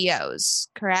co-CEOs,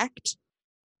 correct?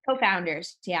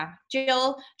 Co-founders, yeah.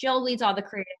 Jill leads all the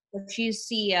creative. She's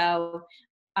CEO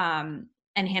and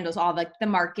handles all the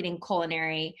marketing,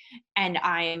 culinary, and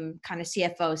I'm kind of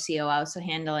CFO, COO, so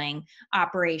handling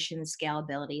operations,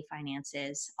 scalability,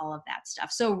 finances, all of that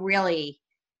stuff. So really,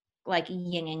 like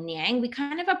yin and yang. We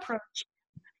kind of approach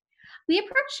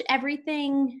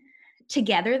everything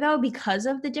together though because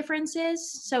of the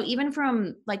differences. So even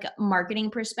from like a marketing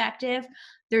perspective,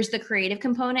 there's the creative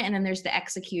component and then there's the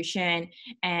execution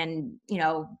and, you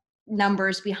know,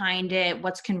 numbers behind it,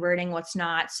 what's converting, what's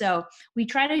not. So we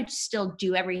try to still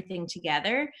do everything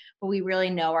together, but we really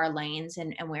know our lanes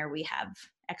and where we have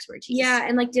expertise. Yeah.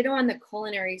 And like ditto on the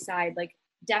culinary side, like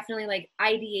definitely like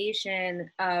ideation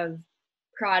of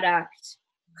product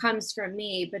comes from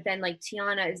me, but then like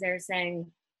Tiana is there saying,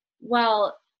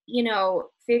 well, you know,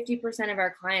 50% of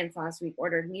our clients last week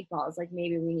ordered meatballs, like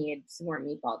maybe we need some more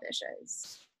meatball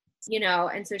dishes, you know.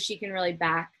 And so she can really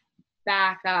back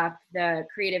up the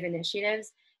creative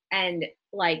initiatives and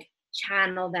like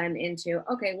channel them into,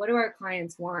 okay, what do our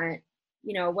clients want,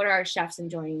 you know, what are our chefs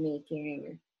enjoying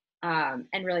making,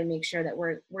 and really make sure that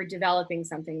we're developing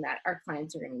something that our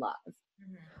clients are going to love.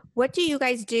 What do you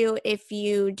guys do if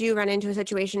you do run into a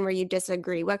situation where you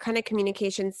disagree? What kind of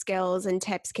communication skills and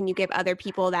tips can you give other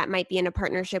people that might be in a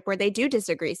partnership where they do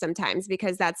disagree sometimes?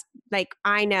 Because that's like,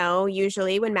 I know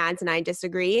usually when Mads and I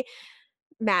disagree,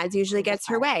 Mads usually gets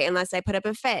her way unless I put up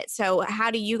a fit. So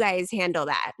how do you guys handle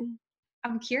that?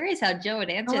 I'm curious how Joe would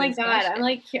answer. Oh my this God, question. I'm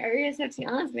like curious how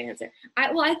Tiana's gonna answer.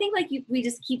 I think like we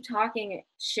just keep talking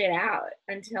shit out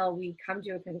until we come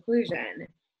to a conclusion.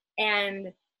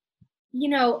 And you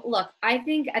know, look, I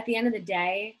think at the end of the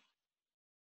day,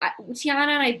 Tiana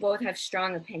and I both have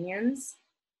strong opinions.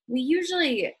 We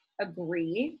usually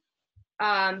agree,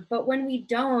 but when we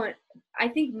don't, I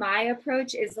think my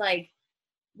approach is like,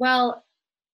 well,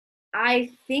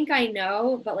 I think I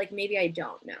know, but like maybe I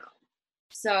don't know.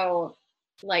 So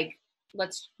like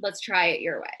let's try it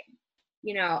your way.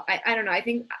 You know, I don't know. I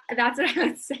think that's what I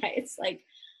would say. It's like,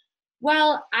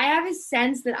 well, I have a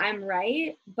sense that I'm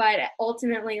right, but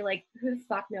ultimately, like, who the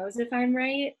fuck knows if I'm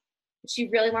right? She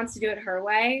really wants to do it her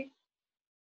way.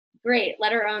 Great,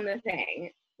 let her own the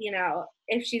thing. You know,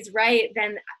 if she's right,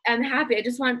 then I'm happy. I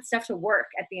just want stuff to work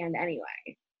at the end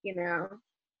anyway, you know?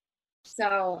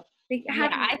 So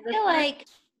I feel like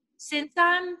since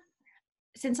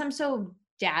I'm so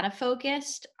data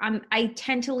focused, I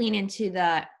tend to lean into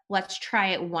the let's try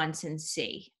it once and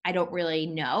see. I don't really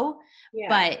know,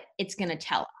 but it's going to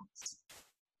tell us.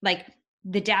 Like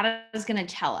the data is going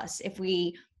to tell us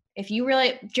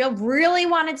Joe really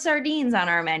wanted sardines on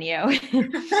our menu.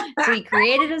 So we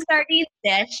created a sardines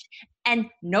dish and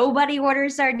nobody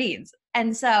orders sardines.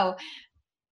 And so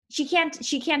she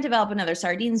can't develop another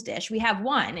sardines dish. We have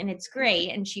one and it's great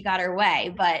and she got her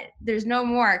way, but there's no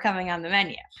more coming on the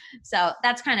menu. So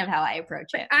that's kind of how I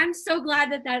approach it. I'm so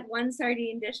glad that one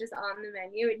sardine dish is on the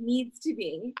menu. It needs to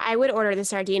be. I would order the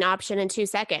sardine option in 2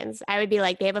 seconds. I would be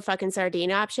like, they have a fucking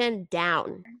sardine option?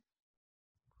 Down.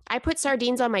 I put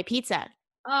sardines on my pizza.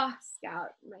 Oh, Scout,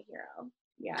 my hero.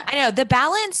 Yeah. I know the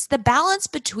balance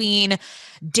between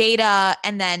data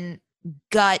and then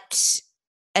gut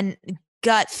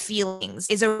feelings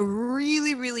is a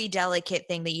really, really delicate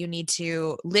thing that you need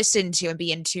to listen to and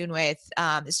be in tune with,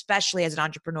 especially as an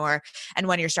entrepreneur and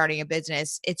when you're starting a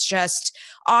business. It's just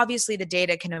obviously the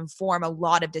data can inform a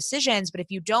lot of decisions, but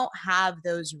if you don't have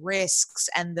those risks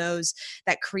and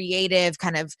that creative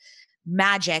kind of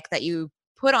magic that you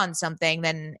put on something,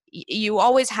 then you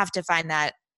always have to find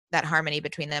that harmony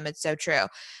between them. It's so true.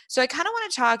 So I kind of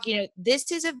want to talk,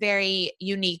 this is a very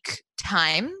unique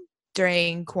time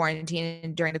during quarantine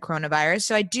and during the coronavirus.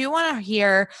 So I do want to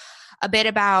hear a bit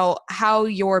about how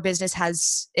your business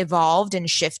has evolved and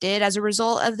shifted as a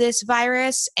result of this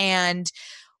virus and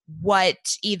what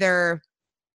either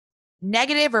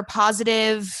negative or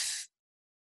positive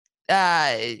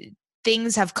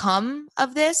things have come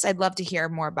of this? I'd love to hear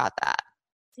more about that.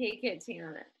 Take it,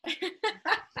 Tiana.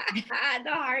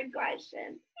 The hard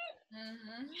question.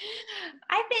 Mm-hmm.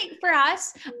 I think for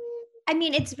us, I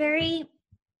mean, it's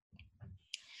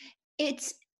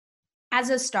as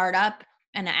a startup,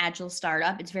 an agile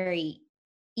startup, it's very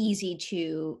easy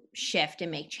to shift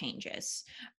and make changes.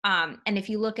 And if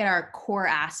you look at our core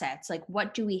assets, like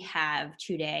what do we have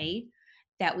today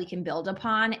that we can build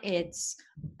upon? It's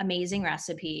amazing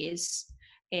recipes,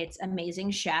 it's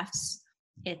amazing chefs,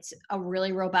 it's a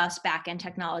really robust back-end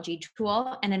technology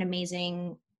tool, and an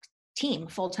amazing team,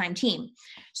 full-time team.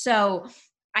 So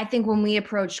I think when we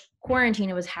approached quarantine,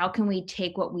 it was how can we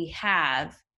take what we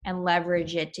have and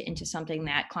leverage it into something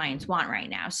that clients want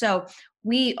right now. So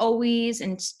we always,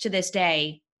 and to this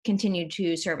day, continue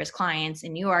to service clients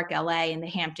in New York, LA, and the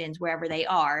Hamptons, wherever they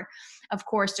are. Of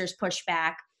course, there's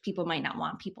pushback. People might not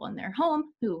want people in their home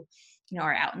who, you know,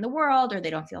 are out in the world, or they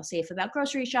don't feel safe about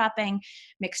grocery shopping.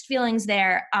 Mixed feelings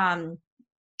there.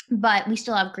 But we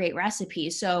still have great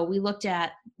recipes. So we looked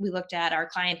at our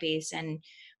client base, and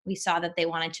we saw that they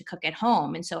wanted to cook at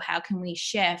home. And so how can we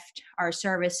shift our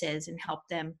services and help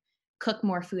them cook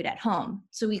more food at home?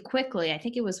 So we quickly, I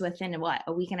think it was within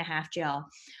a week and a half, Jill,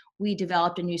 we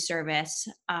developed a new service.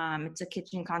 It's a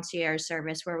kitchen concierge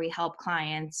service where we help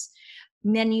clients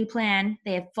menu plan.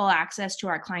 They have full access to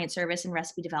our client service and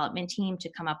recipe development team to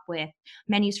come up with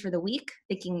menus for the week,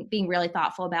 being really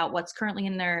thoughtful about what's currently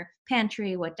in their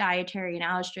pantry, what dietary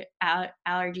and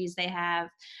allergies they have,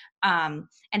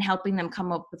 and helping them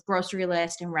come up with grocery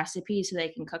lists and recipes so they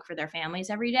can cook for their families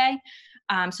every day.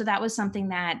 So that was something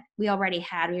that we already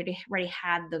had. We already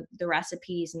had the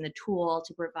recipes and the tool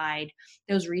to provide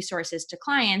those resources to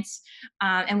clients,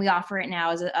 and we offer it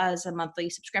now as a monthly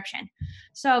subscription.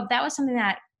 So that was something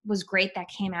that was great that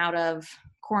came out of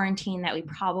quarantine that we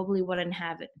probably wouldn't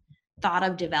have thought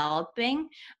of developing.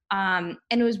 And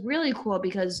it was really cool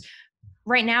because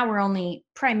right now we're only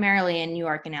primarily in New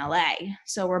York and LA.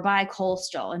 So we're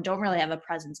bi-coastal and don't really have a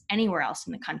presence anywhere else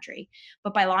in the country.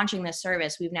 But by launching this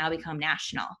service, we've now become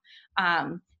national.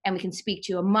 And we can speak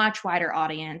to a much wider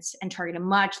audience and target a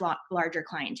much larger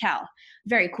clientele.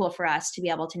 Very cool for us to be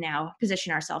able to now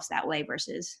position ourselves that way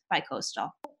versus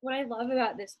bi-coastal. What I love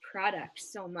about this product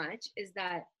so much is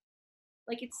that,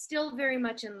 like, it's still very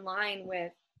much in line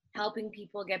with helping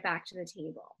people get back to the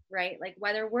table, right? Like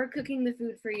whether we're cooking the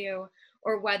food for you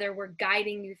or whether we're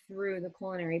guiding you through the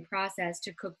culinary process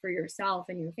to cook for yourself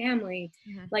and your family,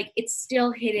 like it's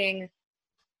still hitting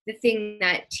the thing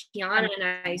that Tiana and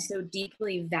I so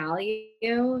deeply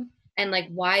value, and like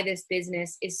why this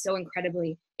business is so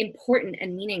incredibly important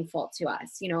and meaningful to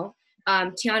us. You know,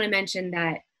 Tiana mentioned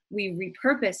that we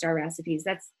repurposed our recipes.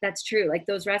 That's true. Like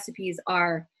those recipes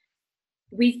are,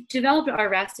 we've developed our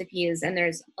recipes, and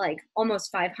there's like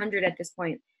almost 500 at this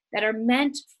point that are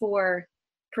meant for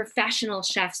professional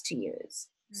chefs to use.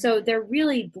 So they're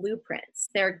really blueprints.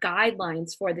 They're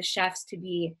guidelines for the chefs to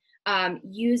be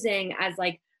using as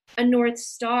like a North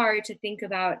Star to think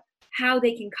about how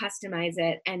they can customize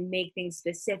it and make things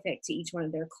specific to each one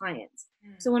of their clients.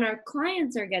 So when our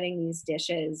clients are getting these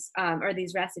dishes or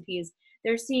these recipes,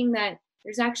 they're seeing that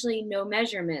there's actually no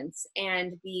measurements,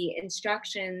 and the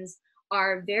instructions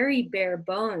are very bare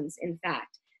bones, in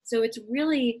fact. So it's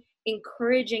really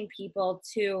encouraging people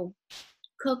to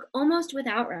cook almost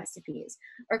without recipes,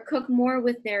 or cook more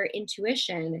with their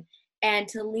intuition, and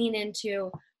to lean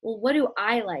into, well, what do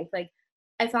I like? Like,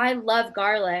 if I love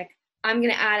garlic, I'm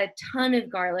going to add a ton of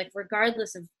garlic,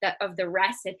 regardless of the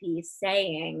recipe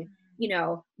saying, you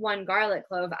know, 1 garlic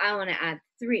clove, I want to add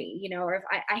 3, you know, or if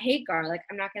I hate garlic,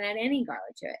 I'm not going to add any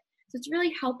garlic to it. So it's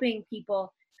really helping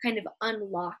people kind of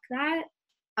unlock that.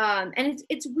 And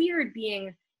it's weird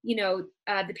being, you know,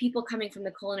 the people coming from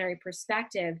the culinary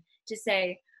perspective to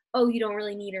say, oh, you don't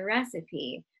really need a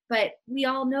recipe. But we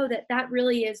all know that that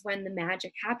really is when the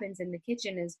magic happens in the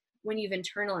kitchen, is when you've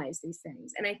internalized these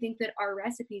things. And I think that our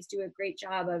recipes do a great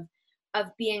job of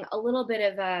being a little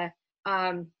bit of a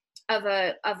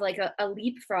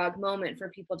leapfrog moment for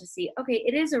people to see, okay,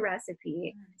 it is a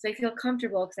recipe. So I feel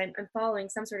comfortable because I'm following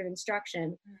some sort of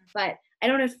instruction, but I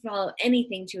don't have to follow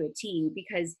anything to a T,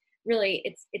 because really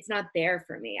it's not there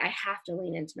for me. I have to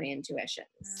lean into my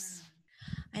intuitions.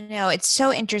 I know, it's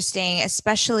so interesting,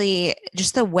 especially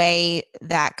just the way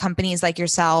that companies like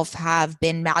yourself have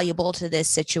been malleable to this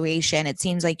situation. It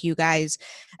seems like you guys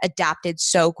adapted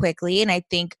so quickly. And I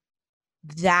think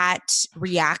that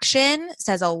reaction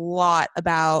says a lot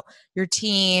about your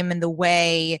team and the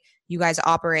way you guys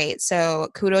operate. So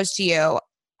kudos to you.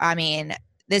 I mean,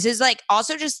 this is like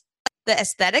also just the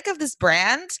aesthetic of this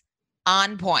brand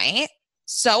on point.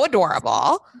 So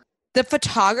adorable. The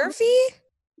photography?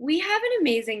 We have an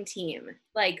amazing team.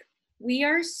 Like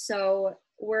we're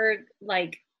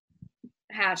like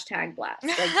hashtag blessed.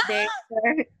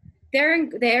 Like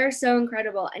they're so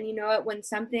incredible. And you know what?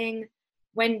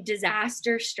 When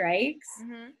disaster strikes,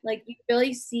 like you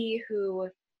really see who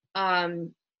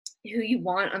you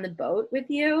want on the boat with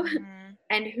you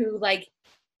and who like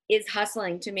is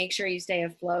hustling to make sure you stay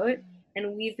afloat.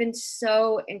 And we've been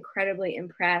so incredibly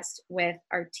impressed with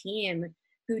our team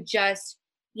who just,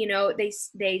 you know, they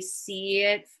see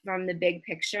it from the big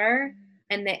picture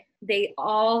and they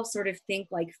all sort of think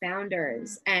like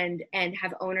founders and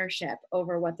have ownership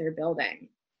over what they're building.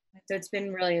 So it's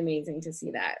been really amazing to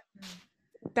see that.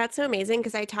 That's so amazing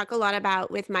because I talk a lot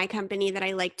about with my company that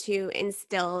I like to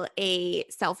instill a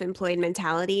self-employed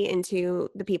mentality into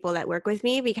the people that work with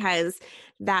me because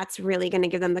that's really going to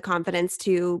give them the confidence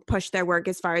to push their work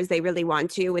as far as they really want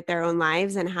to with their own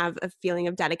lives and have a feeling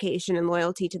of dedication and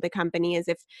loyalty to the company as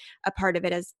if a part of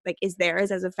it is theirs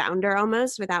as a founder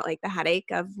almost without like the headache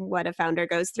of what a founder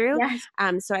goes through.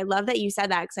 Yes. So I love that you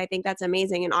said that because I think that's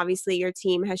amazing. And obviously your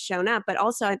team has shown up, but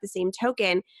also at the same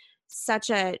token, such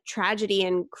a tragedy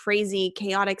and crazy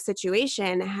chaotic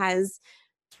situation has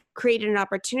created an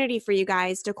opportunity for you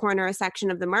guys to corner a section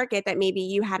of the market that maybe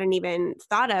you hadn't even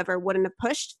thought of or wouldn't have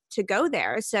pushed to go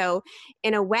there. So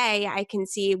in a way, I can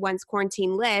see once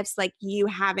quarantine lifts, like you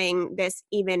having this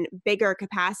even bigger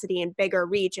capacity and bigger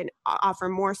reach and offer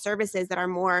more services that are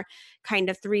more kind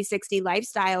of 360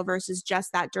 lifestyle versus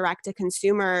just that direct to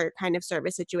consumer kind of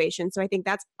service situation. So I think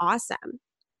that's awesome.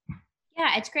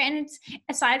 Yeah, it's great. And it's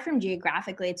aside from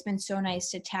geographically, it's been so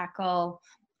nice to tackle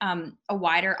a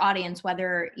wider audience,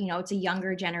 whether, you know, it's a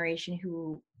younger generation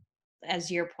who,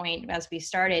 as your point, as we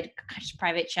started,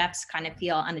 private chefs kind of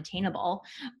feel unattainable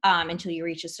until you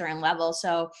reach a certain level.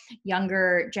 So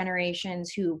younger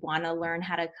generations who want to learn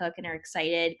how to cook and are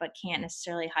excited, but can't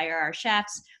necessarily hire our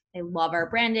chefs. They love our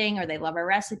branding or they love our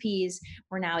recipes.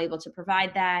 We're now able to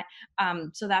provide that.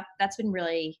 So that's been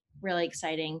really, really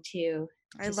exciting to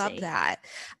I love see. that.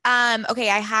 Okay,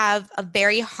 I have a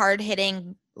very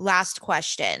hard-hitting last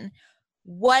question.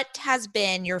 What has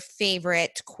been your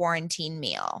favorite quarantine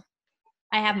meal?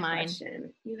 I have mine.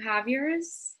 Question. You have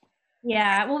yours?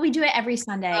 Yeah, well, we do it every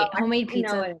Sunday. Homemade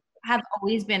pizza it. have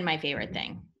always been my favorite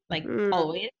thing, like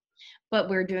always. But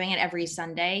we're doing it every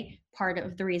Sunday. Part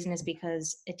of the reason is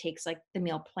because it takes like the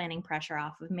meal planning pressure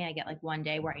off of me. I get like one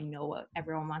day where I know what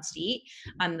everyone wants to eat.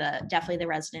 I'm definitely the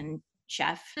resident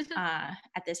chef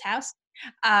at this house.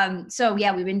 So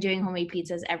yeah, we've been doing homemade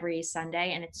pizzas every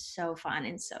Sunday and it's so fun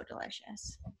and so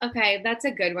delicious. Okay, that's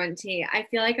a good one, T. I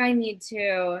feel like I need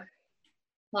to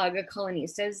plug a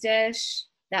Colonistas dish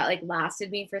that like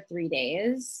lasted me for 3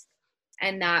 days.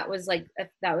 And that was like,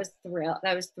 that was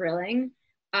thrilling.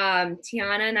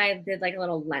 Tiana and I did like a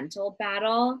little lentil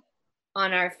battle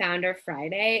on our Founder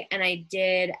Friday, and I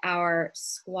did our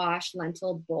squash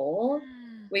lentil bowl,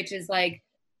 which is like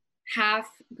half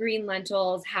green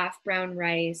lentils, half brown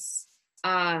rice,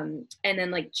 and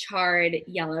then like charred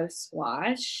yellow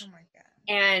squash. Oh my God.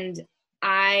 And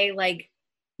I like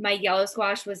my yellow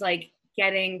squash was like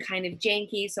getting kind of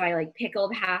janky, so I like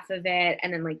pickled half of it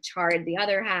and then like charred the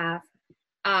other half.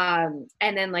 And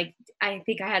then like I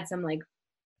think I had some like,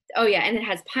 oh yeah, and it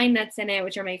has pine nuts in it,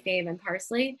 which are my fave, and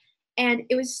parsley. And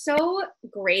it was so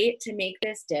great to make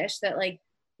this dish that like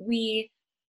we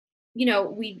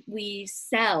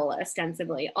sell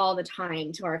ostensibly all the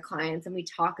time to our clients, and we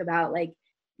talk about like,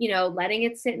 you know, letting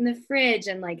it sit in the fridge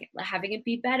and like having it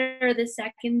be better the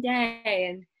second day,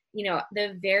 and you know,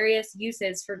 the various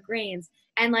uses for grains.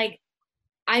 And like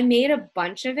I made a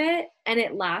bunch of it and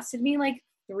it lasted me like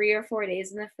 3 or 4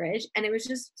 days in the fridge, and it was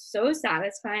just so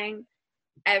satisfying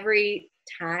every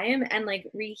time and like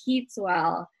reheats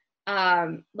well.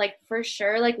 Like for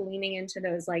sure, like leaning into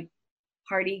those like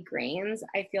hearty grains,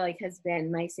 I feel like has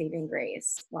been my saving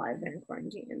grace while I've been in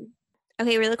quarantine.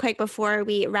 Okay, really quick before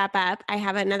we wrap up, I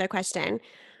have another question.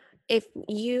 If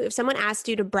someone asked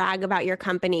you to brag about your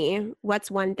company, what's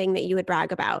one thing that you would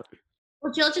brag about?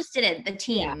 Well, Jill just did it. The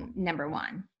team, number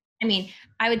one. I mean,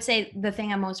 I would say the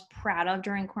thing I'm most proud of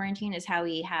during quarantine is how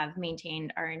we have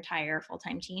maintained our entire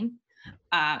full-time team.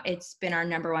 It's been our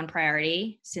number one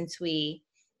priority since we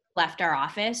left our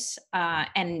office,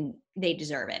 and they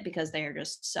deserve it because they are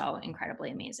just so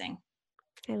incredibly amazing.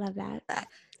 I love that.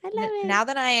 I love it. Now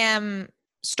that I am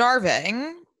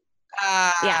starving,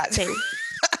 yeah, same.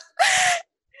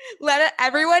 Let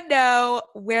everyone know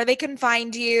where they can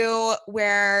find you,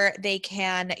 where they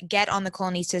can get on the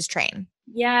Colonistas train.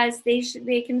 Yes,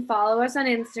 they can follow us on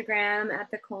Instagram at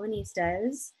the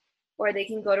Colonistas, or they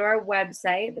can go to our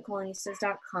website,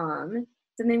 thecolonistas.com.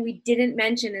 Something we didn't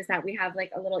mention is that we have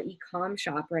like a little e-com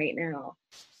shop right now.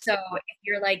 So if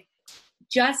you're like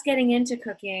just getting into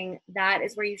cooking, that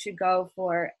is where you should go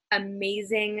for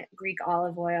amazing Greek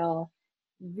olive oil,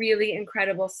 really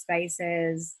incredible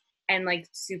spices, and like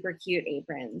super cute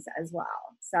aprons as well.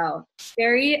 So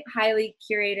very highly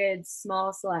curated,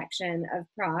 small selection of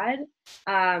prod,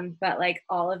 but like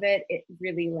all of it, it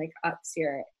really like ups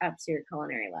your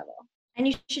culinary level. And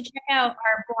you should check out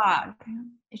our blog.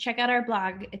 Check out our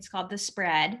blog. It's called The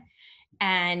Spread.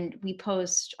 And we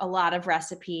post a lot of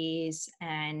recipes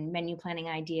and menu planning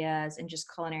ideas and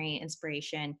just culinary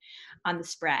inspiration on The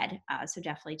Spread. So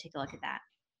definitely take a look at that.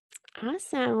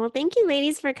 Awesome. Well, thank you,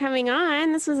 ladies, for coming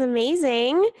on. This was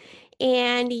amazing.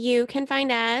 And you can find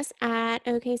us at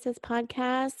OK Sis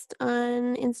Podcast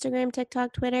on Instagram,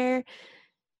 TikTok, Twitter,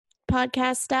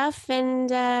 podcast stuff,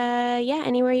 and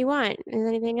anywhere you want. Is there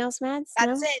anything else, Mads?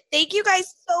 That's it. Thank you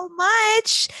guys so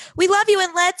much. We love you.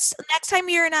 And let's, next time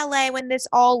you're in LA, when this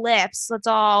all lifts, let's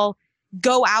all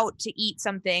go out to eat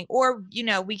something. Or,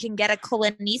 we can get a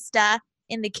colonista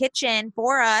in the kitchen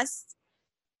for us.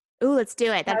 Ooh, let's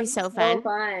do it. That'd be so fun. So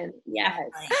fun. Yes.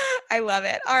 I love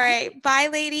it. All right. Bye,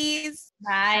 ladies.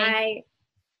 Bye. Bye.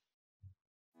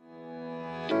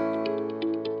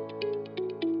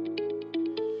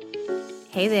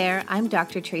 Hey there, I'm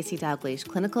Dr. Tracy Dalgleish,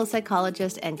 clinical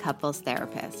psychologist and couples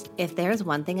therapist. If there's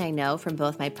one thing I know from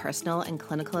both my personal and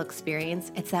clinical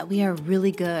experience, it's that we are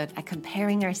really good at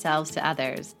comparing ourselves to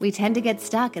others. We tend to get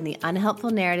stuck in the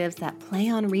unhelpful narratives that play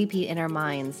on repeat in our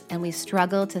minds, and we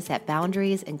struggle to set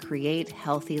boundaries and create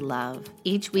healthy love.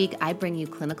 Each week, I bring you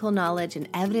clinical knowledge and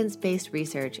evidence-based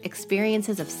research,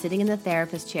 experiences of sitting in the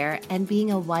therapist chair, and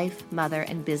being a wife, mother,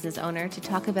 and business owner to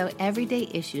talk about everyday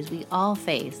issues we all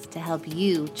face to help you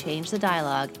change the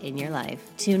dialogue in your life.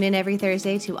 Tune in every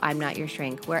Thursday to I'm Not Your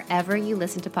Shrink, wherever you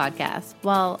listen to podcasts.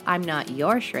 While I'm not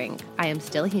your shrink, I am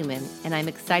still human, and I'm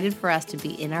excited for us to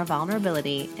be in our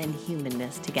vulnerability and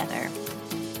humanness together.